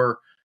else. Or,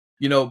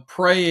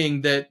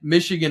 praying that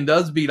Michigan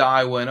does beat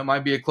Iowa and it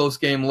might be a close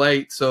game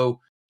late, so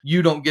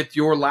you don't get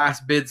your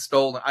last bid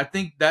stolen. I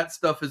think that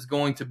stuff is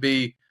going to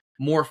be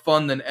more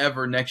fun than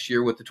ever next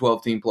year with the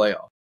 12-team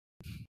playoff.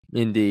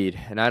 Indeed.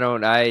 And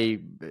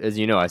as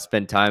you know, I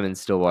spend time in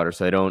Stillwater,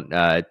 so I don't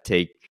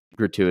take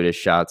gratuitous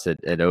shots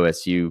at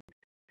OSU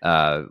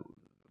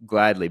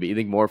gladly. But you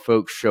think more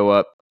folks show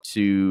up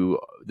to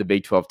the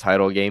Big 12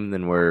 title game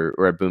than we're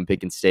at Boone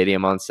Pickens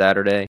Stadium on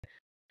Saturday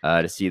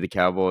to see the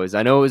Cowboys?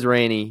 I know it was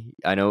rainy.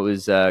 I know it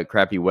was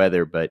crappy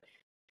weather, but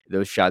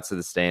those shots of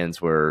the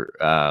stands were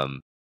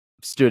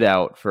stood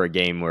out for a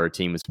game where a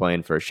team was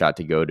playing for a shot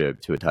to go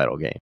to a title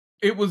game.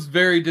 It was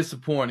very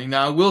disappointing.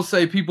 Now, I will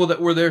say people that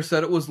were there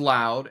said it was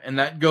loud, and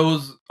that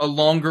goes a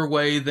longer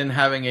way than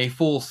having a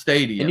full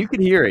stadium. And you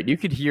could hear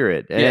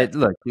it. And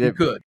look, you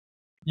could.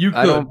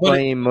 I don't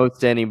blame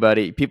most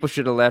anybody. People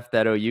should have left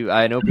that OU.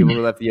 I know people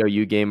who left the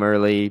OU game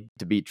early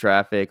to beat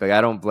traffic. Like, I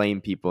don't blame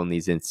people in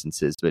these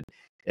instances. But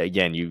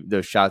again,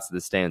 those shots of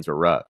the stands were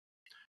rough.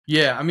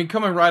 Yeah, I mean,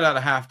 coming right out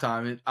of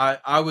halftime,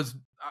 I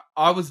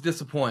was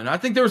disappointed. I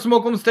think there were some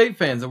Oklahoma State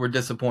fans that were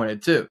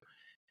disappointed too.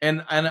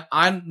 And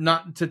I'm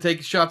not to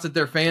take shots at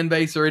their fan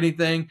base or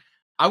anything.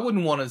 I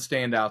wouldn't want to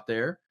stand out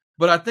there,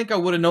 but I think I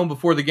would have known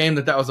before the game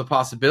that was a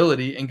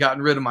possibility and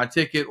gotten rid of my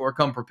ticket or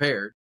come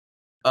prepared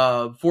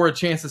for a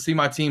chance to see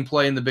my team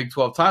play in the Big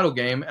 12 title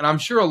game. And I'm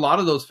sure a lot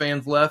of those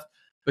fans left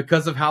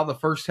because of how the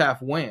first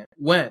half went.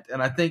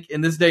 And I think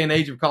in this day and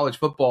age of college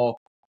football,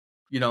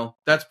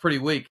 that's pretty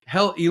weak.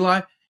 Hell,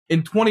 Eli,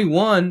 in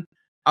 21,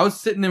 I was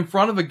sitting in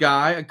front of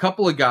a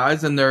couple of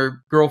guys and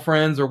their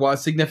girlfriends or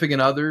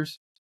significant others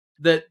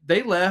that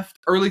they left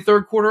early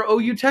third quarter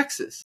OU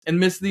Texas and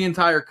missed the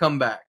entire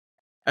comeback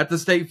at the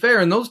state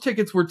fair. And those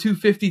tickets were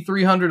 $250,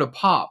 $300 a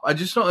pop. I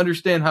just don't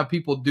understand how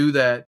people do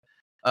that.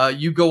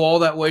 You go all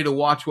that way to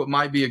watch what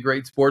might be a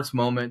great sports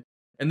moment.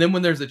 And then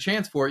when there's a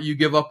chance for it, you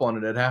give up on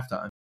it at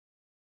halftime.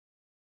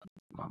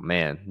 Oh,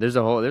 man, there's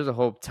a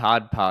whole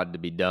Todd pod to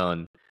be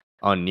done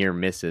on near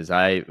misses.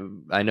 I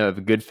know of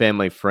a good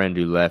family friend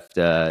who left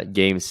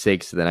Game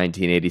 6 of the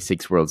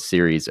 1986 World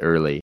Series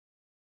early.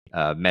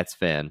 Mets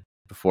fan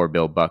before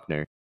Bill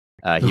Buckner.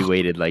 He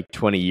waited like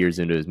 20 years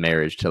into his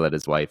marriage to let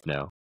his wife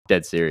know.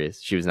 Dead serious.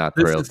 She was not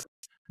thrilled.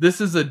 This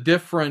is a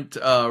different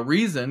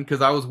reason,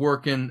 because I was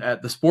working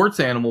at the Sports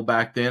Animal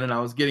back then, and I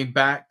was getting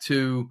back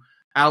to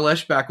Al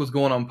Eschbach was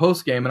going on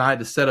post game, and I had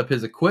to set up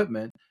his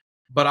equipment.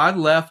 But I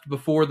left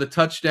before the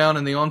touchdown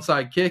and the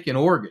onside kick in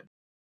Oregon.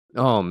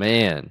 Oh,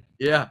 man.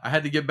 Yeah, I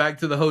had to get back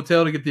to the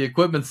hotel to get the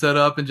equipment set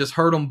up and just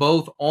heard them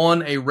both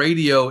on a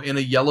radio in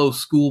a yellow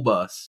school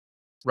bus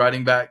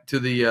riding back to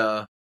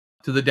the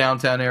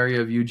downtown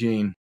area of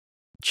Eugene.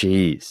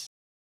 Jeez.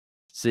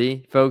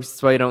 See, folks,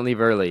 that's why you don't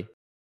leave early,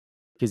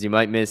 because you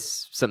might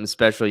miss something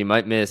special. You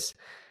might miss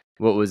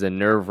what was a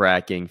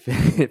nerve-wracking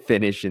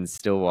finish in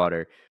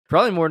Stillwater.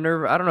 Probably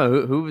more I don't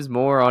know who was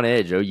more on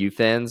edge, OU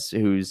fans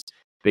whose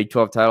Big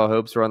 12 title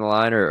hopes were on the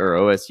line, or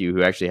OSU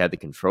who actually had the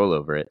control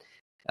over it.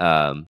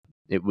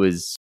 It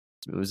was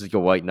like a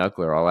white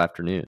knuckler all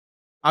afternoon.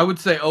 I would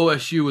say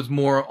OSU was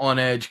more on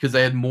edge because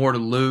they had more to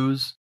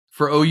lose.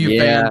 For OU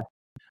fans,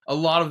 a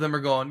lot of them are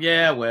going,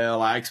 yeah,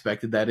 well, I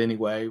expected that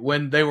anyway,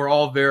 when they were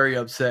all very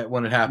upset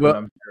when it happened,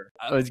 I'm sure.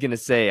 I was going to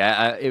say,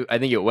 I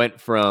think it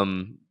went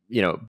from,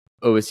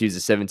 OSU's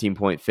a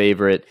 17-point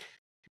favorite,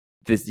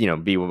 this,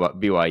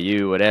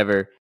 BYU,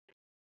 whatever.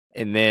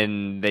 And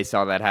then they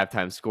saw that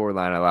halftime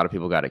scoreline. A lot of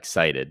people got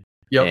excited.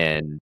 Yep.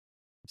 And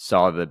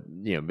saw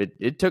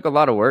it took a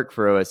lot of work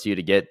for OSU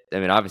to get,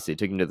 obviously it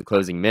took them to the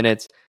closing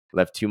minutes,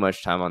 left too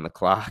much time on the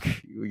clock.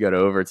 We go to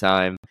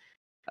overtime.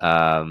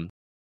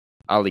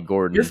 Ollie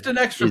Gordon Missed an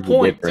extra is the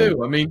point difference.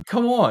 too. I mean,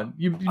 come on,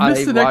 you I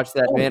missed an watched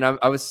extra that, point. man.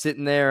 I was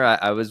sitting there.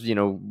 I was,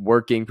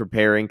 working,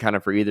 preparing kind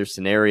of for either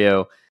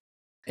scenario.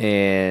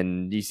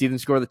 And you see them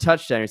score the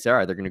touchdown. You say, all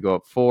right, they're going to go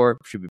up 4.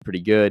 Should be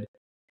pretty good.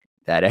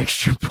 That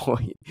extra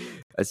point.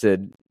 I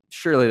said,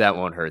 surely that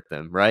won't hurt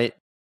them, right?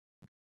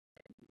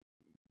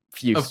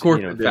 Of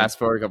course it did. Fast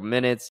forward a couple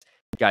minutes.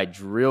 Guy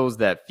drills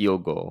that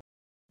field goal.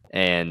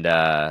 And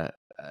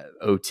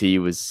OT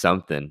was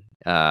something.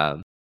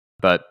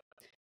 But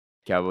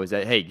Cowboys,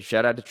 hey,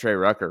 shout out to Trey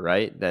Rucker,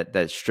 right?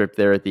 That strip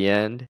there at the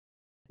end.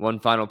 One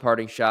final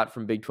parting shot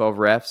from Big 12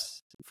 refs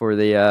for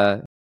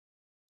the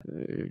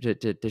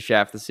to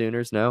shaft the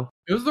Sooners. No,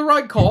 It was the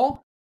right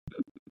call.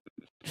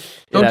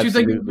 Don't you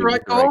think it was the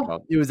right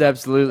call? It was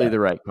absolutely the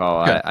right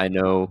call. Okay. I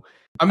know.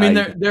 I mean,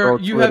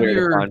 you have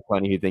your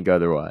funny who think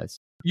otherwise.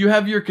 You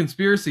have your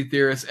conspiracy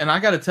theorists, and I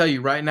got to tell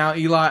you right now,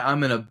 Eli,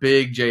 I'm in a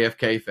big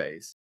JFK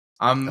phase.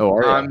 I'm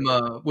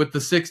with the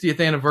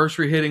 60th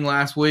anniversary hitting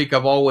last week.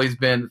 I've always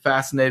been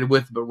fascinated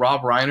with it, but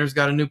Rob Reiner's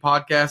got a new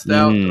podcast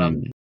out that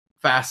I'm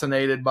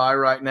fascinated by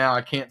right now.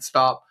 I can't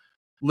stop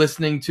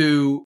listening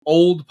to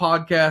old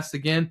podcasts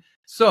again.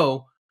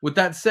 So, with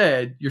that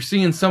said, you're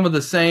seeing some of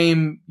the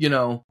same,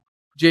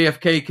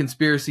 JFK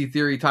conspiracy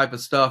theory type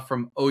of stuff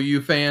from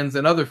OU fans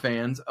and other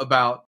fans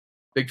about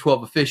Big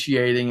 12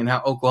 officiating and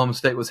how Oklahoma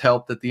State was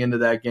helped at the end of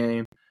that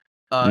game.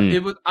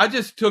 I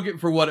just took it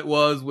for what it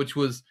was, which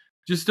was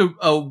just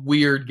a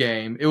weird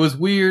game. It was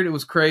weird. It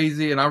was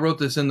crazy. And I wrote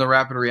this in the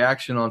Rapid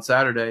Reaction on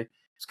Saturday.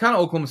 It's kind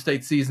of Oklahoma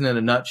State season in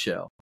a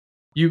nutshell.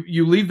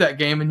 You leave that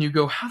game and you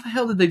go, how the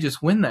hell did they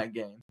just win that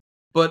game?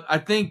 But I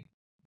think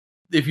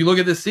if you look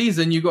at this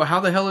season, you go, how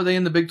the hell are they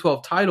in the Big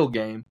 12 title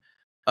game?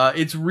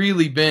 It's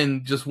really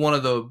been just one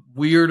of the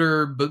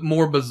weirder but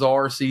more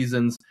bizarre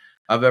seasons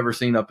I've ever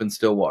seen up in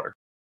Stillwater.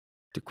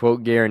 To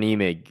quote Garen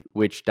Emig,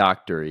 witch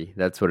doctory.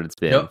 That's what it's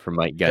been for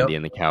Mike Gundy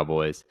and the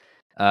Cowboys.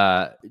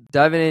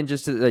 Diving in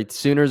just to, like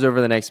Sooners over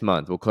the next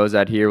month. We'll close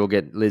out here. We'll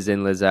get Liz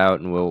in, Liz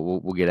out, and we'll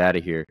get out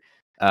of here.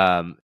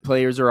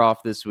 Players are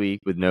off this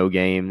week with no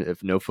game,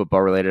 if no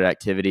football related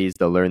activities.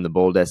 They'll learn the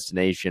bowl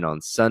destination on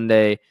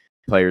Sunday.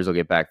 Players will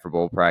get back for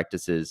bowl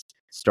practices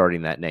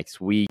starting that next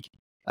week.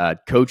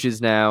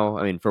 Coaches now,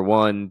 I mean, for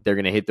one, they're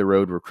going to hit the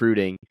road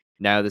recruiting.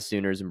 Now the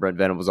Sooners and Brent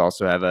Venables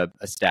also have a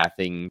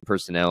staffing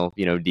personnel,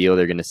 deal.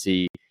 They're going to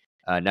see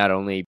not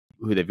only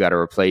who they've got to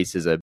replace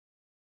as a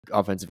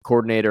offensive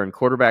coordinator and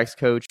quarterbacks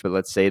coach, but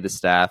let's say the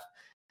staff,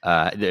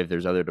 if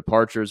there's other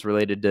departures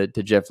related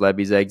to Jeff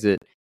Lebby's exit,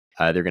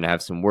 they're going to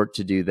have some work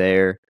to do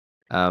there.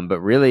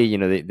 But really,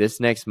 this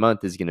next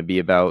month is going to be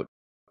about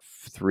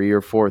 3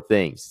 or 4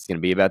 things. It's going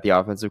to be about the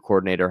offensive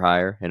coordinator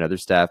hire and other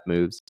staff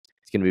moves.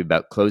 It's going to be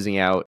about closing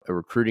out a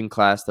recruiting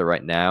class that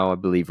right now I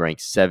believe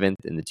ranks 7th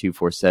in the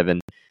 247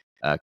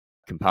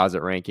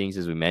 composite rankings.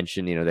 As we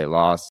mentioned, they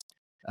lost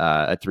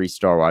a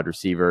 3-star wide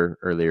receiver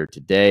earlier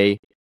today.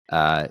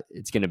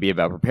 It's going to be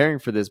about preparing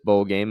for this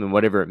bowl game and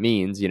whatever it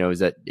means.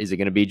 Is it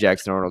going to be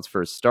Jackson Arnold's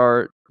first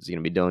start? Is it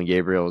going to be Dylan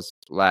Gabriel's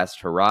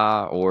last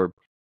hurrah, or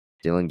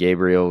Dylan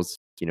Gabriel's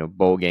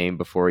bowl game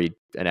before he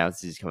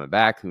announces he's coming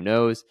back? Who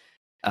knows?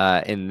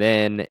 And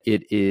then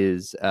it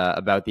is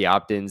about the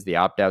opt-ins, the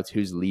opt-outs,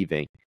 who's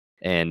leaving.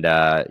 And,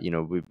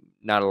 we've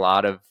not a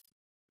lot of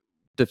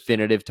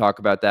definitive talk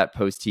about that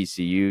post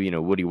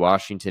TCU. Woody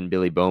Washington,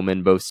 Billy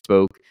Bowman both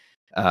spoke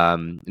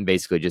and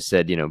basically just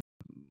said,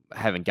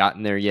 haven't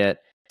gotten there yet.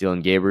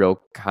 Dylan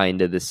Gabriel,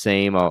 kind of the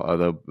same,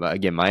 although,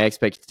 again, my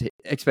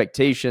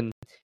expectation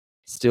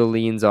still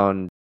leans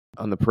on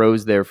the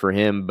pros there for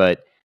him,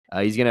 but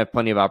he's going to have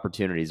plenty of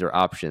opportunities or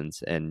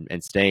options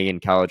and staying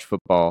in college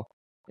football.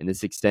 And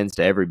this extends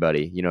to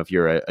everybody. If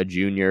you're a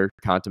junior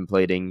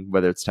contemplating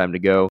whether it's time to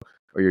go,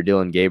 or you're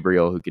Dylan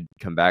Gabriel who could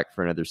come back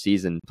for another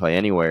season, play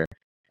anywhere,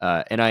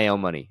 NIL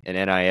money and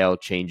NIL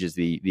changes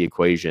the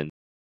equation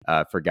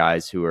for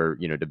guys who are,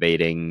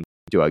 debating,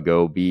 do I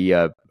go be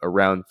a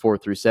round 4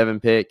 through 7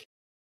 pick,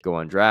 go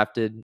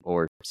undrafted,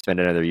 or spend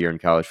another year in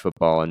college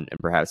football and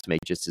perhaps make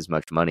just as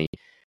much money?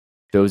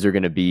 Those are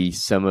going to be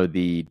some of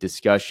the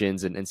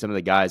discussions and some of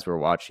the guys we're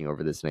watching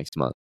over this next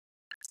month.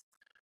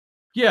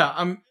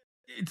 Yeah,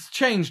 it's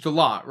changed a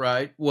lot,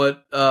 right?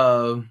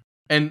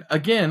 And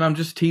again, I'm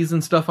just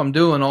teasing stuff I'm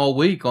doing all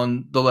week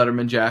on the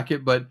Letterman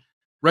jacket, but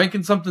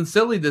ranking something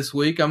silly this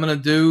week, I'm going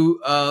to do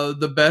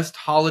the best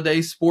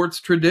holiday sports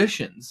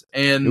traditions.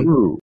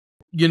 And,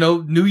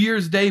 New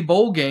Year's Day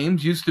bowl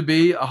games used to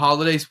be a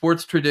holiday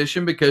sports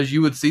tradition because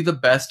you would see the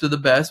best of the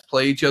best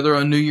play each other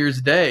on New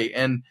Year's Day.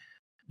 And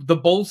the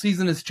bowl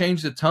season has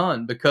changed a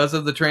ton because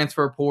of the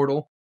transfer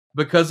portal,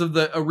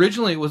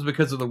 originally it was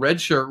because of the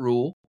red shirt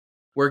rule,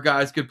 where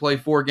guys could play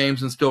 4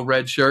 games and still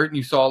redshirt, and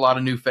you saw a lot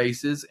of new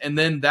faces. And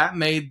then that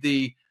made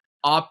the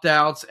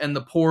opt-outs and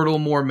the portal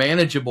more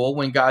manageable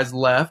when guys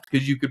left,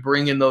 because you could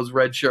bring in those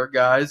redshirt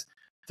guys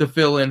to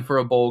fill in for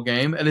a bowl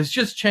game. And it's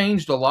just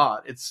changed a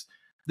lot. It's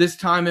this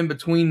time in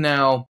between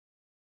now,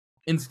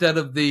 instead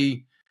of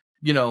the,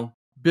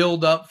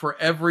 build up for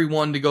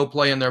everyone to go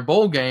play in their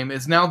bowl game,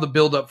 is now the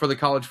build up for the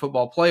college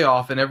football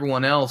playoff, and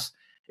everyone else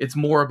It's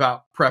more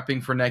about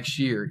prepping for next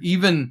year.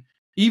 Even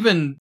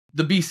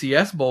the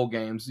BCS bowl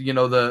games,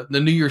 the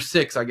New Year's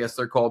Six, I guess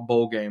they're called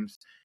bowl games,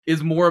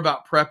 is more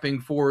about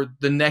prepping for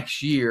the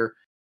next year,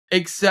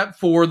 except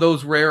for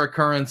those rare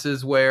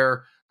occurrences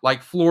where,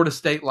 like Florida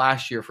State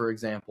last year, for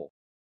example,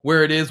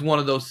 where it is one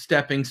of those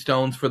stepping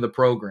stones for the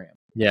program.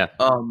 Yeah.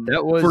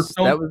 That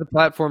For was the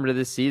platform to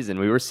this season.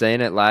 We were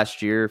saying it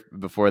last year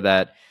before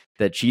that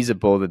Cheez-It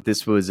Bowl, that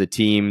this was a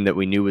team that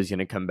we knew was going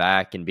to come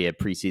back and be a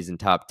preseason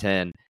top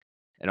 10.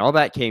 And all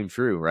that came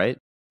true, right?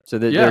 So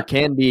there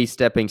can be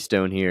stepping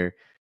stone here.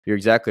 You're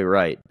exactly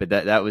right. But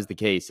that was the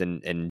case.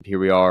 And here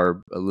we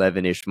are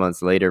 11-ish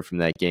months later from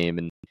that game.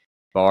 And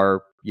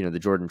bar, the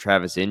Jordan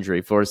Travis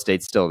injury, Florida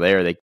State's still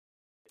there. They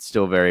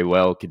still very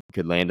well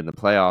could land in the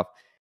playoff.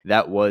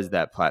 That was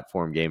that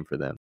platform game for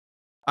them.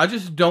 I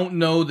just don't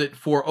know that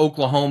for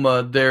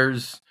Oklahoma,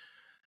 there's,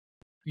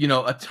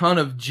 a ton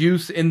of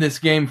juice in this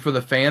game for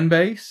the fan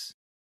base,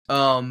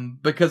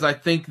 because I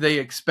think they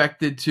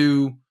expected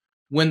to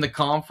win the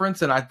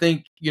conference. And I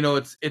think,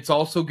 it's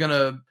also going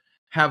to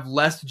have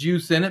less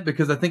juice in it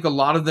because I think a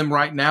lot of them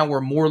right now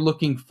are more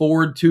looking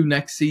forward to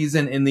next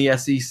season in the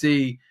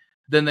SEC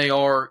than they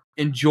are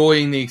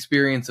enjoying the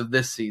experience of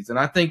this season.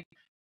 I think,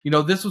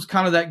 this was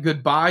kind of that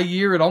goodbye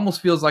year. It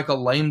almost feels like a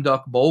lame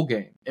duck bowl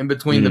game in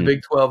between the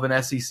Big 12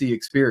 and SEC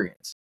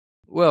experience.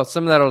 Well,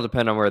 some of that will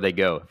depend on where they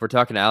go. If we're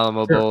talking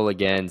Alamo Bowl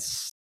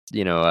against,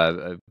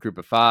 a group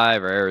of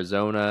 5 or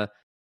Arizona,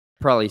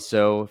 probably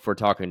so. If we're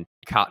talking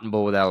Cotton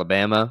Bowl with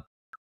Alabama,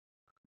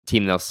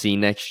 team they'll see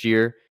next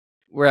year,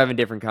 we're having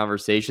different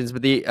conversations.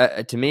 But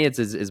to me, it's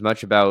as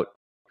much about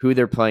who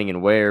they're playing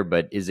and where,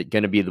 but is it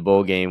going to be the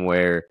bowl game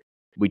where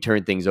we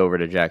turn things over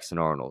to Jackson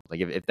Arnold?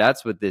 Like if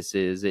that's what this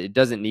is, it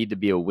doesn't need to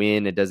be a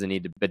win. It doesn't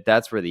need to, but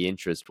that's where the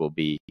interest will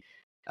be.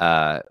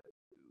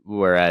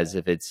 Whereas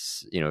if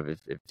it's,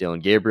 if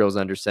Dylan Gabriel's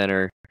under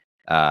center,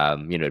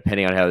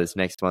 depending on how this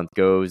next month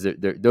goes,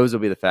 those will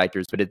be the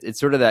factors. But it's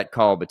sort of that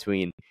call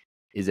between,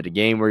 is it a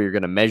game where you're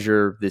going to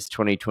measure this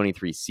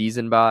 2023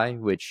 season by,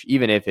 which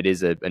even if it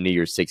is a New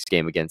Year's Six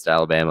game against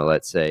Alabama,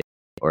 let's say,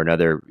 or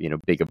another,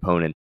 big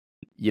opponent,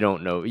 you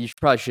don't know. You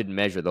probably shouldn't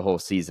measure the whole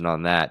season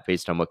on that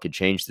based on what could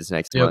change this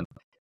next month.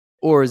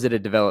 Or is it a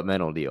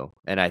developmental deal?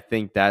 And I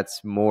think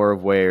that's more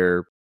of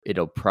where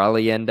it'll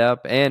probably end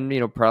up, and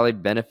probably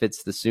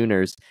benefits the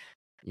Sooners.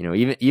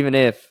 Even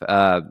if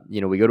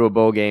we go to a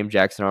bowl game,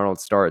 Jackson Arnold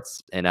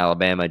starts, and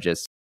Alabama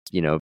just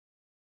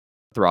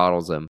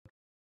throttles them.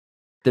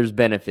 There's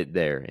benefit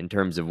there in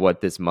terms of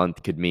what this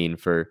month could mean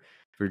for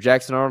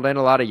Jackson Arnold and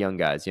a lot of young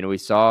guys. We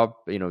saw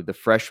the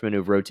freshmen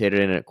who've rotated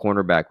in at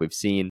cornerback. We've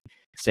seen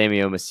Sammy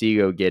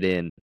Omosigho get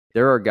in.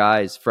 There are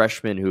guys,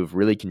 freshmen, who've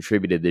really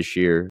contributed this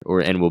year,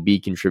 and will be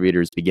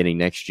contributors beginning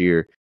next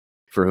year,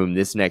 for whom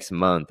this next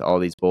month, all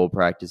these bowl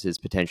practices,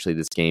 potentially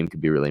this game could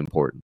be really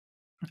important.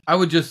 I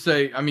would just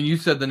say, you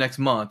said the next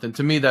month, and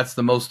to me that's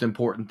the most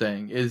important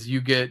thing, is you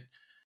get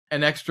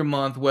an extra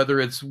month, whether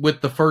it's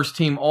with the first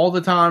team all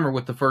the time or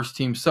with the first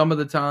team some of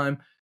the time.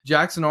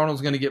 Jackson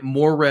Arnold's going to get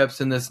more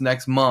reps in this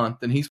next month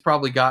than he's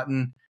probably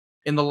gotten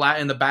in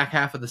the back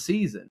half of the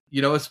season,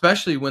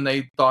 especially when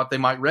they thought they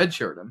might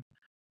redshirt him.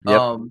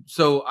 Yep.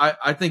 So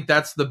I think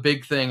that's the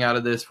big thing out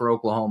of this for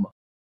Oklahoma.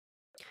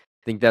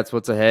 I think that's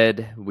what's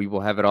ahead. We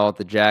will have it all at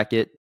the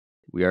jacket.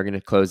 We are going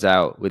to close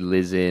out with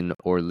Liz in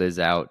or Liz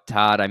out.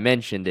 Todd, I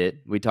mentioned it.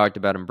 We talked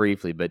about him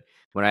briefly, but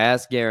when I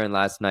asked Garen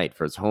last night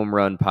for his home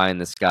run pie in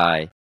the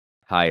sky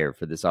hire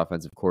for this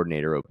offensive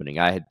coordinator opening,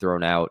 I had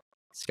thrown out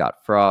Scott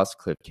Frost,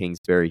 Cliff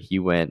Kingsbury. He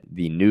went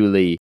the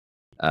newly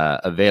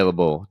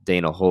available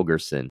Dana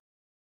Holgorsen.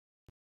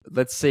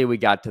 Let's say we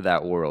got to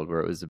that world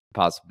where it was a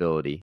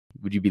possibility.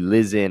 Would you be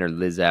Liz in or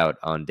Liz out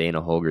on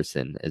Dana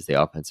Holgorsen as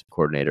the offensive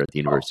coordinator at the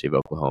University of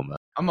Oklahoma?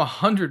 I'm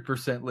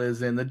 100%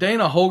 Liz in. The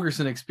Dana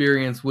Holgorsen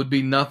experience would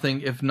be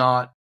nothing if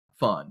not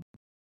fun.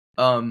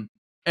 And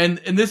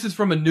this is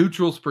from a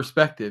neutral's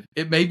perspective.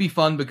 It may be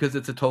fun because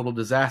it's a total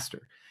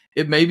disaster.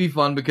 It may be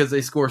fun because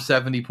they score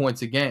 70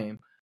 points a game.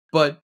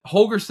 But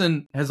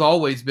Holgorsen has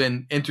always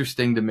been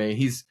interesting to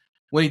me.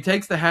 When he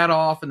takes the hat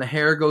off and the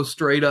hair goes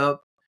straight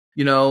up,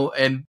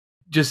 and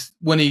just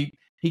when he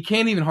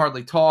can't even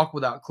hardly talk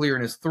without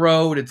clearing his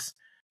throat.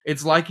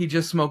 It's like he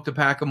just smoked a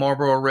pack of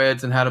Marlboro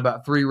Reds and had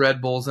about 3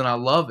 Red Bulls, and I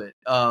love it.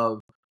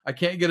 I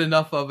can't get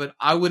enough of it.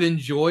 I would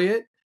enjoy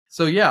it.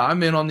 So, yeah,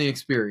 I'm in on the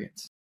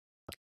experience.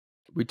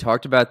 We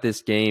talked about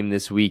this game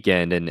this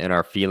weekend and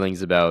our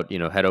feelings about,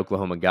 had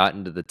Oklahoma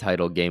gotten to the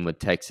title game with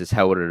Texas,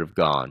 how would it have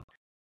gone?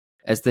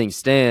 As things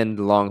stand,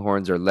 the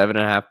Longhorns are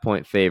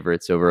 11.5-point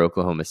favorites over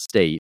Oklahoma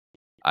State.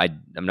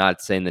 I'm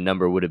not saying the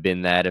number would have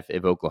been that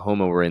if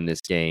Oklahoma were in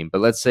this game,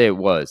 but let's say it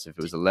was. If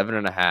it was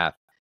 11.5,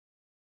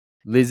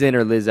 Liz in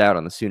or Liz out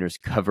on the Sooners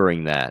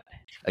covering that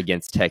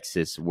against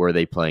Texas, were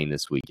they playing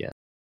this weekend?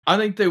 I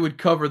think they would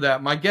cover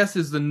that. My guess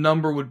is the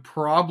number would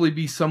probably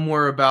be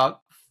somewhere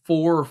about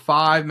 4 or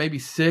 5, maybe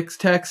 6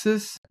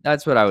 Texas.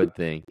 That's what I would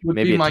think. Would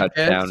maybe be a my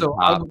touchdown. guess. So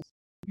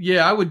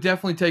I would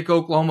definitely take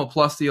Oklahoma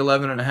plus the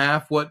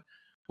 11.5.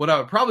 What I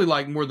would probably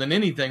like more than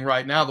anything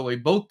right now, the way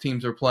both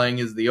teams are playing,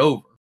 is the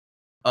over.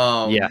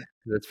 Yeah,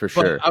 that's for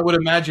But sure. I would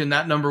imagine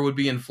that number would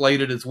be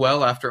inflated as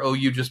well after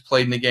OU just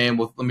played in the game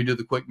with, let me do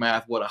the quick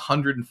math,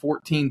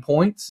 114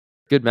 points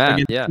Good math.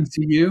 against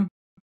Yeah.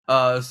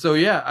 TCU. So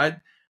yeah,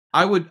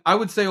 I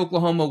would say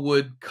Oklahoma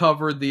would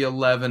cover the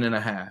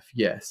 11.5.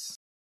 Yes.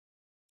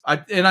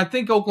 I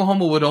think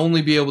Oklahoma would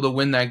only be able to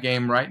win that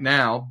game right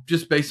now,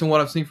 just based on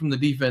what I've seen from the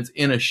defense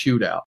in a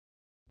shootout.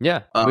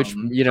 Yeah, which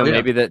So yeah.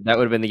 maybe that would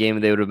have been the game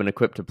they would have been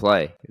equipped to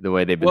play the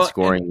way they've been Well,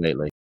 scoring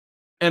lately.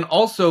 and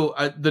also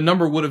the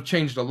number would have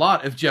changed a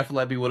lot if Jeff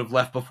Lebby would have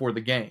left before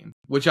the game,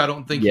 which I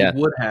don't think he Yeah,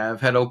 would have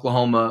had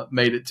Oklahoma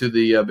made it to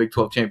the Big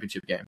 12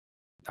 championship game.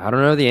 I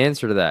don't know the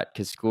answer to that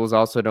because schools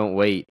also don't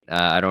wait.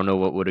 I don't know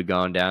what would have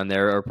gone down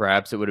there, or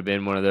perhaps it would have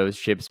been one of those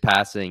ships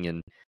passing,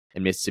 and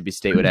Mississippi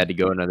State would have had to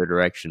go another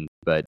direction.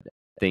 But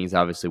things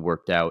obviously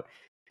worked out.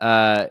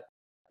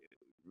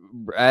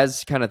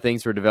 As kind of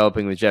things were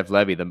developing with Jeff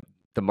Lebby,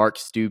 the Mark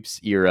Stoops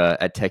era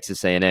at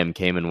Texas A&M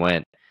came and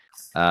went.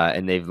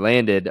 And they've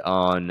landed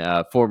on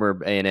former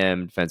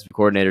A&M defensive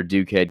coordinator,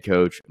 Duke head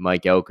coach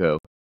Mike Elko.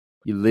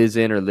 You liz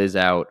in or liz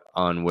out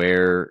on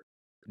where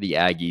the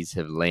Aggies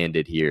have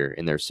landed here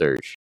in their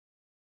search?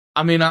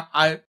 I mean,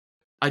 I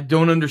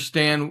don't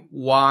understand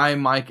why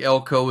Mike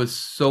Elko is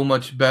so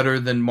much better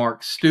than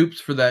Mark Stoops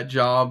for that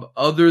job,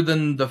 other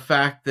than the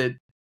fact that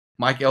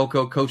Mike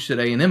Elko coached at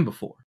A&M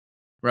before,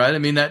 right? I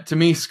mean, that to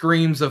me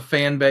screams a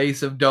fan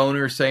base of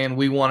donors saying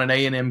we want an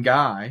A&M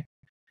guy,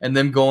 and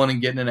them going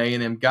and getting an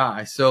A&M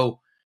guy. So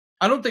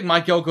I don't think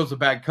Mike Elko's a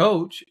bad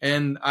coach,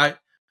 and I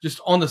just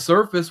on the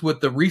surface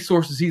with the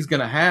resources he's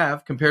going to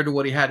have compared to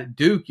what he had at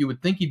Duke, you would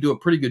think he'd do a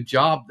pretty good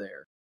job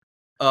there.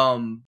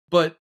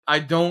 But I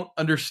don't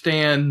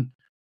understand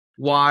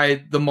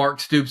why the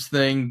Mark Stoops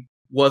thing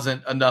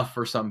wasn't enough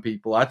for some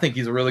people. I think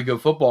he's a really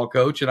good football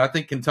coach, and I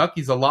think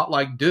Kentucky's a lot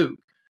like Duke.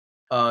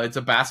 It's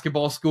a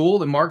basketball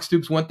school, and Mark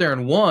Stoops went there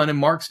and won, and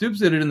Mark Stoops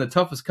did it in the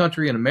toughest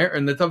country in America,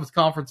 in the toughest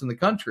conference in the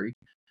country,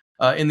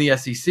 in the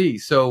SEC.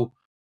 So,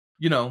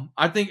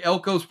 I think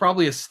Elko's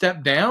probably a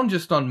step down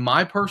just on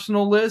my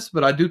personal list,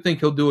 but I do think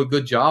he'll do a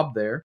good job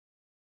there.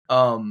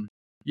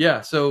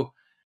 Yeah, so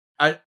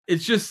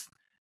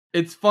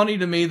it's funny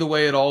to me the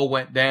way it all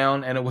went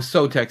down, and it was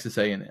so Texas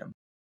A&M.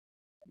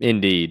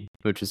 Indeed,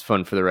 which is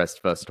fun for the rest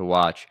of us to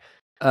watch.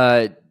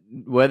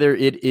 Whether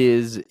it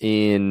is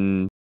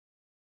in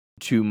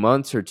 2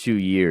 months or 2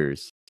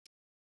 years,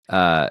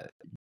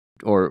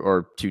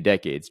 or 2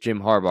 decades,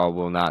 Jim Harbaugh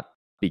will not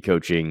be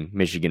coaching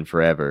Michigan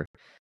forever.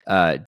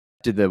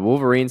 Did the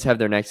Wolverines have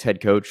their next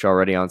head coach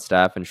already on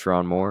staff in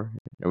Sharon Moore?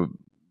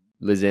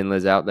 Liz in,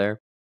 Liz out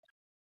there?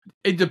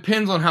 It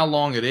depends on how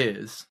long it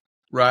is,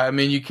 right? I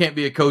mean, you can't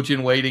be a coach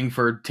in waiting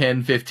for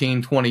 10,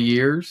 15, 20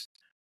 years.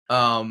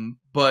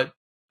 But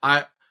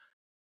I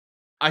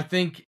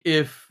think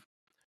if,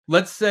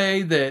 let's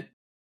say that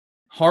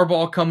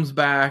Harbaugh comes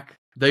back,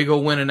 they go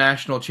win a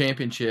national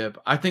championship,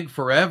 I think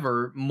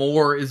forever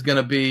Moore is going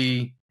to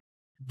be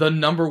the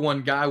number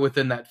one guy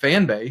within that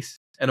fan base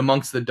and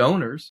amongst the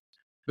donors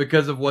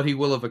because of what he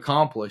will have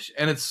accomplished.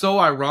 And it's so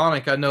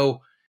ironic. I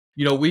know,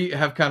 we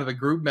have kind of a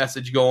group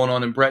message going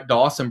on, and Brett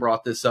Dawson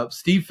brought this up.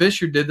 Steve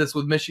Fisher did this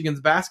with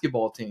Michigan's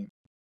basketball team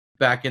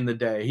back in the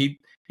day.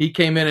 He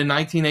came in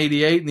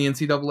 1988 in the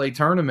NCAA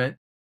tournament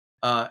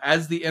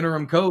as the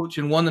interim coach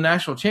and won the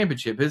national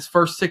championship. His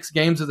first 6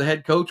 games as the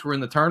head coach were in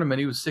the tournament.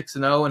 He was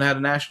 6-0 and had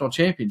a national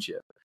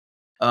championship.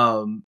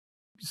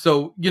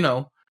 So,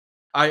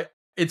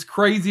 it's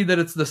crazy that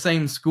it's the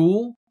same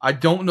school. I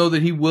don't know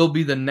that he will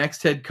be the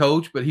next head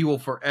coach, but he will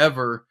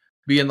forever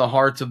be in the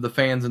hearts of the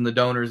fans and the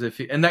donors.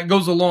 And that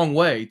goes a long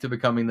way to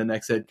becoming the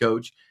next head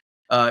coach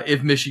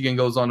if Michigan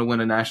goes on to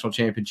win a national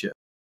championship.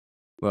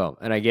 Well,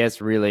 and I guess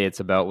really it's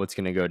about what's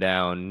going to go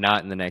down,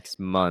 not in the next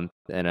month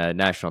in a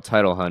national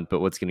title hunt, but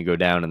what's going to go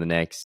down in the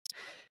next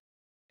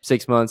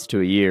 6 months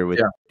to a year with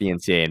the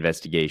NCAA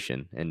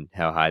investigation and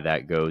how high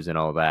that goes and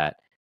all that.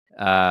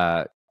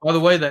 By the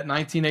way, that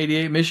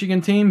 1988 Michigan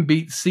team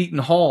beat Seton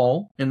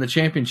Hall in the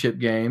championship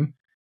game,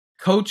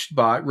 coached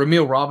by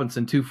Ramil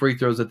Robinson, 2 free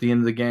throws at the end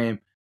of the game.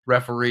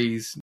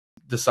 Referees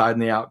deciding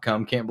the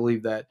outcome. Can't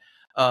believe that.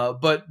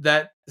 But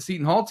that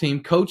Seton Hall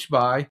team coached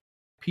by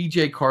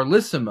PJ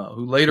Carlissimo,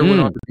 who later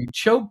went on to be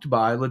choked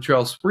by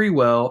Latrell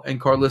Sprewell,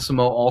 and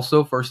Carlissimo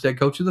also first head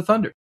coach of the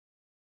Thunder.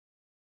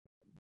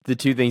 The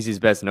 2 things he's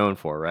best known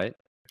for, right?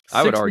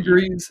 I would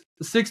argue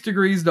 6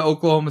 degrees to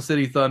Oklahoma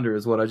City Thunder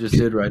is what I just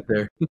did right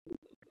there.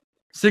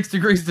 6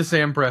 degrees to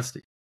Sam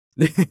Presti.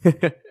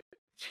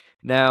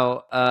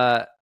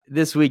 Now,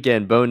 this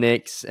weekend, Bo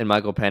Nix and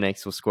Michael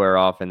Penix will square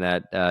off in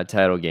that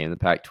title game, the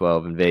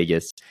Pac-12 in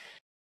Vegas.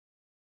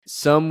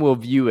 Some will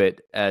view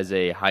it as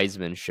a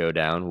Heisman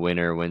showdown.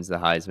 Winner wins the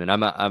Heisman.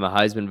 I'm a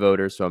Heisman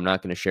voter, so I'm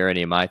not going to share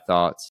any of my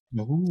thoughts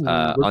on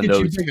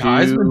those 2.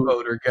 Heisman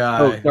voter guy.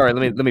 Oh, sorry.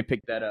 Let me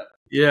pick that up.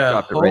 Yeah,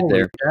 drop it right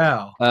there.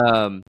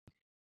 Cow.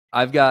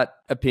 I've got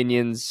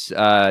opinions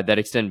that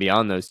extend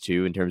beyond those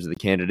 2 in terms of the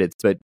candidates,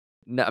 but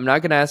I'm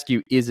not going to ask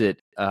you, is it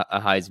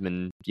a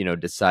Heisman,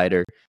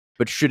 decider?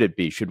 But should it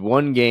be? Should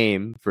one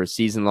game for a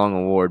season-long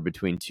award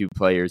between two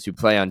players who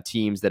play on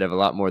teams that have a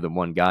lot more than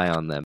one guy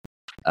on them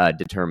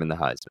determine the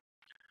Heisman?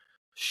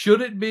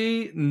 Should it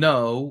be?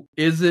 No.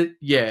 Is it?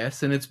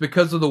 Yes. And it's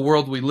because of the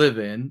world we live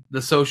in.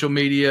 The social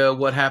media,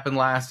 what happened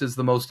last is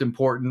the most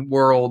important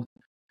world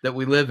that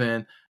we live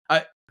in.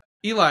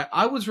 Eli,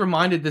 I was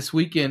reminded this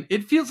weekend,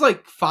 it feels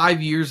like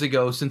 5 years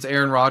ago since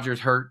Aaron Rodgers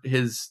hurt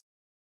his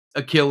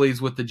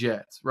Achilles with the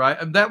Jets, right?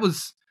 That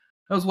was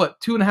what,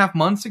 2.5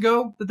 months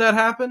ago that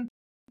happened?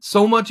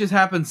 So much has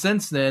happened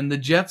since then. The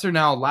Jets are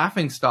now a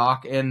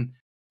laughingstock, and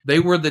they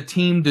were the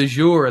team du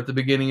jour at the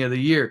beginning of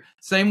the year.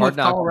 Same with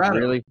Colorado. Hard Knocks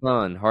is really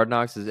fun.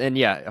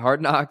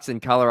 Hard Knocks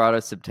in Colorado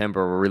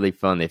September were really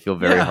fun. They feel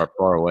very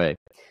far away.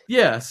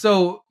 Yeah,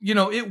 so,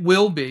 it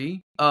will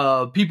be.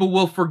 People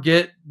will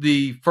forget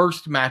the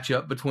first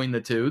matchup between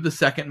the two. The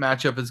second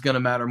matchup is going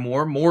to matter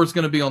more. More is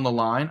going to be on the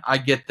line. I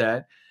get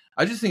that.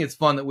 I just think it's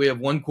fun that we have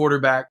one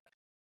quarterback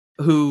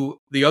who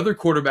the other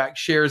quarterback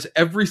shares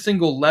every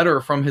single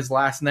letter from his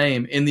last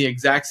name in the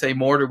exact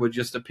same order with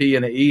just a P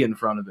and an E in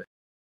front of it.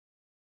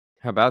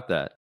 How about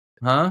that?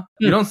 Huh?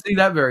 You don't see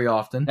that very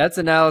often. That's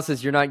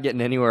analysis you're not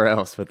getting anywhere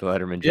else with the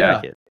Letterman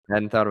jacket. I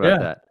hadn't thought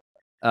about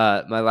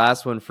that. My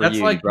last one for That's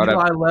you. That's like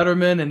Eli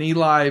Letterman and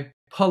Eli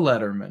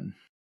Letterman.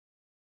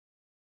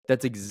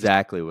 That's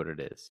exactly what it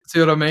is. See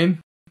what I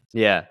mean?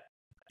 Yeah.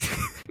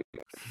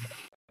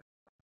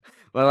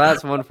 My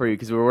last one for you,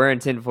 because we were wearing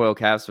tinfoil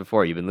caps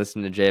before. You've been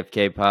listening to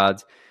JFK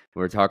pods. We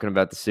were talking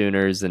about the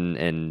Sooners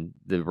and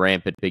the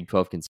rampant Big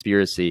 12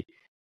 conspiracy.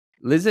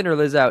 Liz in or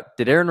Liz out,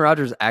 did Aaron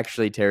Rodgers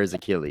actually tear his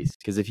Achilles?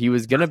 Because if he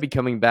was going to be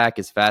coming back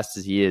as fast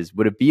as he is,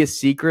 would it be a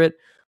secret,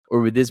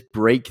 or would this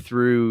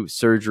breakthrough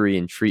surgery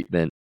and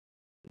treatment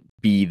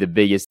be the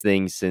biggest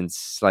thing since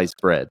sliced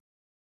bread?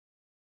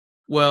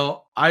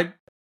 Well, I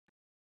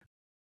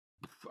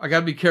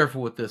got to be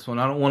careful with this one.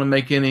 I don't want to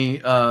make any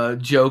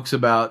jokes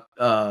about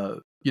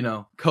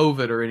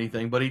COVID or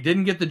anything, but he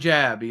didn't get the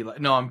jab.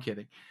 No, I'm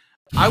kidding.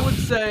 I would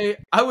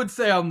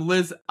say I'm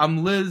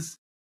Liz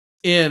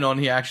in on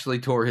he actually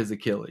tore his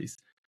Achilles.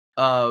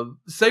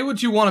 Say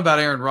what you want about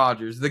Aaron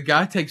Rodgers. The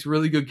guy takes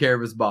really good care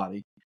of his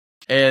body.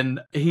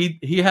 And he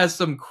has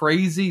some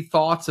crazy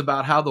thoughts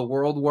about how the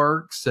world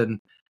works and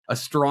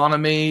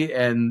astronomy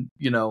and,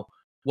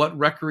 what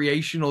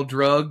recreational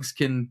drugs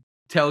can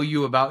tell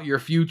you about your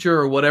future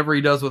or whatever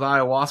he does with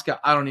ayahuasca.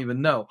 I don't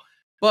even know.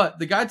 But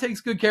the guy takes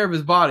good care of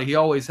his body. He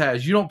always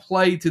has. You don't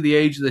play to the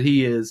age that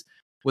he is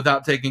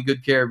without taking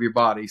good care of your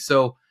body.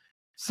 So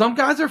some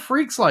guys are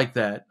freaks like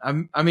that.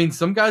 I mean,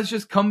 some guys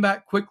just come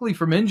back quickly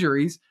from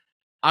injuries.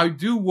 I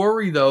do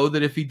worry, though,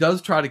 that if he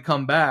does try to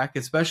come back,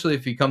 especially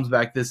if he comes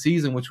back this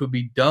season, which would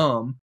be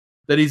dumb,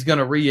 that he's going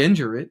to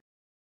re-injure it.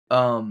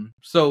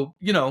 So,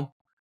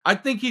 I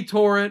think he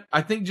tore it.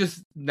 I think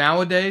just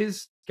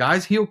nowadays,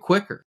 guys heal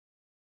quicker.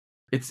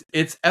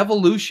 It's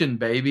evolution,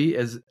 baby,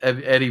 as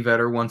Eddie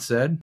Vedder once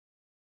said.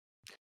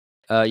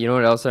 You know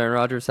what else Aaron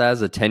Rodgers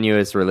has? A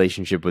tenuous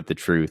relationship with the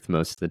truth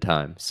most of the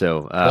time.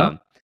 So, I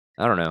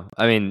don't know.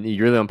 I mean,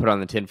 you really don't put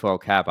on the tinfoil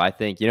cap. I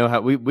think,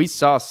 how we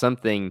saw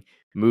something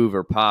move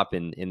or pop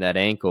in that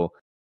ankle.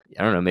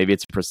 I don't know. Maybe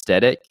it's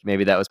prosthetic.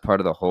 Maybe that was part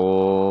of the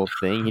whole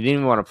thing. He didn't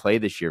even want to play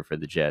this year for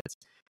the Jets.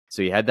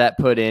 So he had that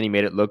put in. He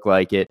made it look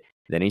like it.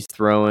 Then he's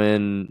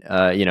throwing,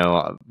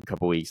 a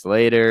couple weeks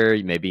later.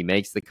 Maybe he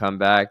makes the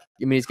comeback.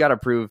 I mean, he's got to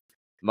prove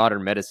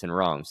modern medicine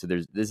wrong. So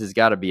this has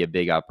got to be a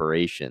big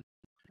operation.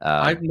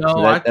 I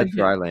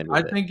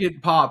think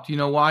it popped. You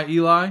know why,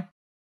 Eli?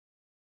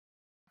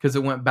 Because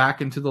it went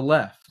back into the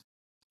left.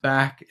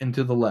 Back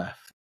into the left.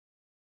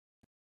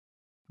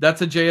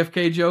 That's a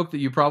JFK joke that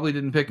you probably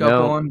didn't pick up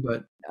on,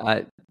 but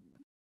I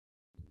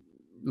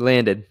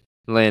landed.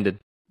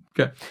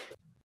 Okay.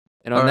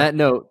 And on that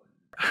note,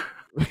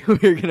 we're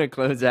going to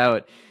close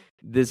out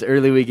this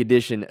early week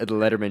edition of the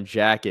Letterman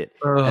Jacket.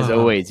 As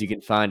always, you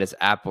can find us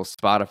Apple,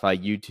 Spotify,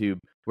 YouTube,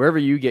 wherever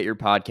you get your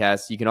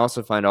podcasts. You can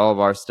also find all of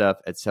our stuff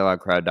at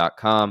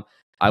selloutcrowd.com.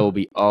 I will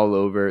be all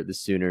over the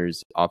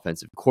Sooners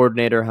offensive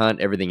coordinator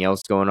hunt, everything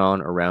else going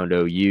on around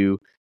OU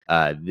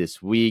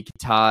this week.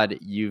 Todd,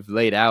 you've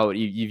laid out,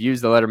 you've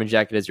used the Letterman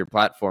Jacket as your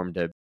platform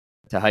to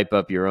hype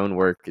up your own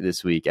work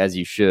this week, as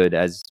you should,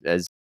 as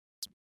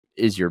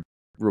is your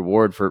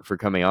reward for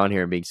coming on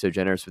here and being so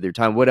generous with your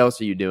time. What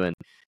else are you doing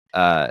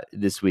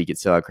this week at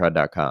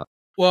selloutcrowd.com?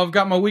 Well, I've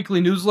got my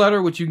weekly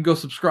newsletter, which you can go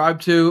subscribe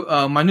to.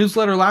 My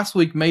newsletter last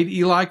week made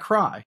Eli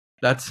cry.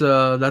 That's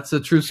a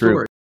true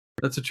story.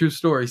 That's a true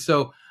story.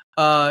 So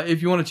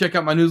if you want to check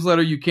out my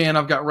newsletter, you can.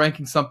 I've got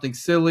Ranking Something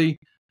Silly.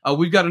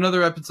 We've got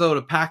another episode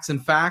of Packs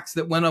and Facts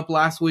that went up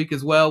last week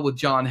as well with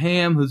John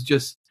Hamm, who's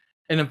just,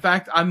 and in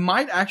fact, I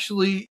might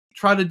actually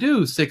try to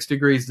do 6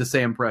 Degrees to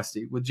Sam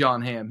Presti with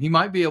John Hamm. He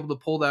might be able to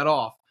pull that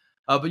off.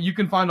 But you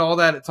can find all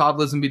that at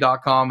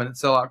toddlisenby.com and at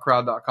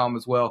selloutcrowd.com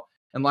as well.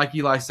 And like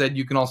Eli said,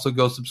 you can also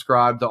go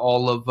subscribe to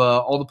all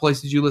the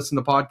places you listen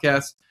to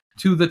podcasts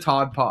to the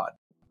Todd Pod.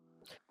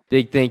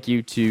 Big thank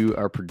you to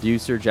our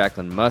producer,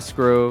 Jacqueline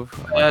Musgrove,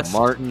 Michael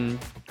Martin,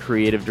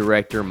 creative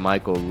director,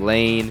 Michael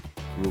Lane.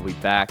 We'll be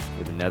back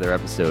with another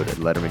episode of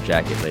Letterman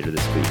Jacket later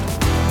this week.